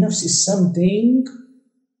tazkiyatun nafs is something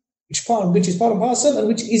which is part and parcel, and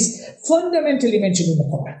which is fundamentally mentioned in the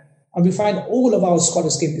Quran. And we find all of our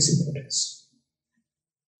scholars gave this importance.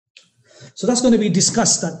 So that's going to be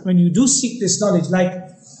discussed, that when you do seek this knowledge, like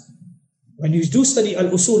when you do study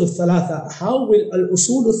al-Usul al-Thalatha, how will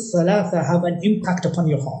al-Usul al-Thalatha have an impact upon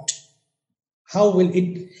your heart? How will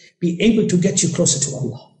it be able to get you closer to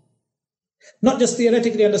Allah? Not just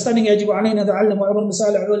theoretically understanding, this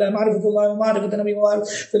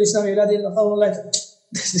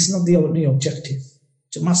is not the only objective.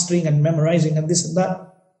 So mastering and memorizing and this and that,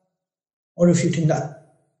 or refuting that.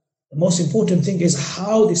 The most important thing is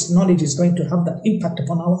how this knowledge is going to have that impact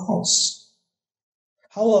upon our hearts.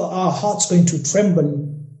 How are our hearts going to tremble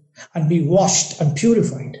and be washed and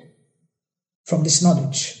purified from this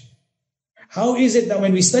knowledge? How is it that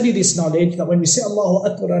when we study this knowledge, that when we say Allahu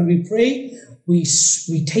Akbar and we pray, we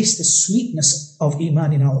taste the sweetness of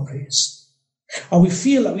Iman in our prayers? And we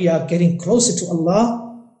feel that we are getting closer to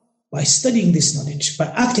Allah by studying this knowledge, by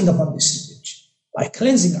acting upon this knowledge, by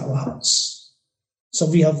cleansing our hearts. So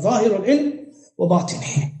we have Zahir al-Ilm wa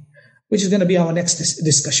Batinihi, which is going to be our next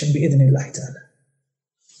discussion, bi-idhnillahi ta'ala.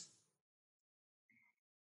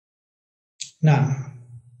 Now,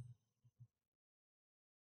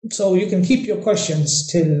 so you can keep your questions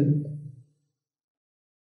till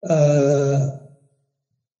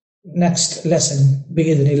next lesson,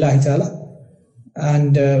 bi-idhnillahi ta'ala,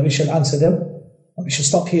 and we shall answer them. We shall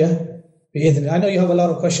stop here, bi-idhnillah. I know you have a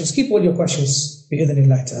lot of questions. Keep all your questions,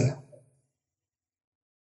 bi-idhnillahi ta'ala.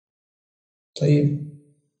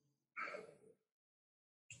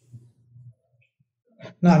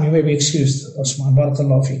 Now you may be excused, Osman.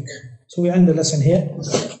 Barakallahu feek. So we end the lesson here,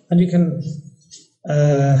 and you can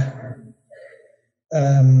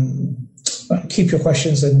keep your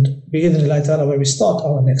questions, and bi-idhnillah ta'ala, when we start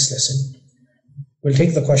our next lesson, we'll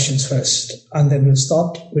take the questions first, and then we'll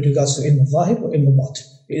start with regards to ilm al-Zahir or ilm al-Batin,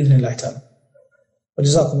 bi-idhnillah ta'ala. Wa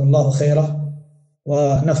جزاكم الله خيرا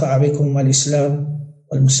ونفع بكم الإسلام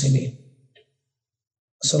والمسلمين.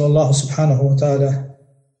 أسأل الله سبحانه وتعالى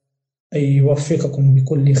أن يوفقكم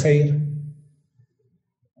بكل خير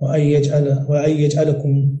وأن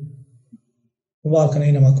يجعلكم مباركا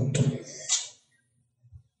أينما كنتم.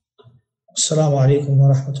 السلام عليكم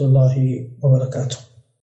ورحمة الله وبركاته.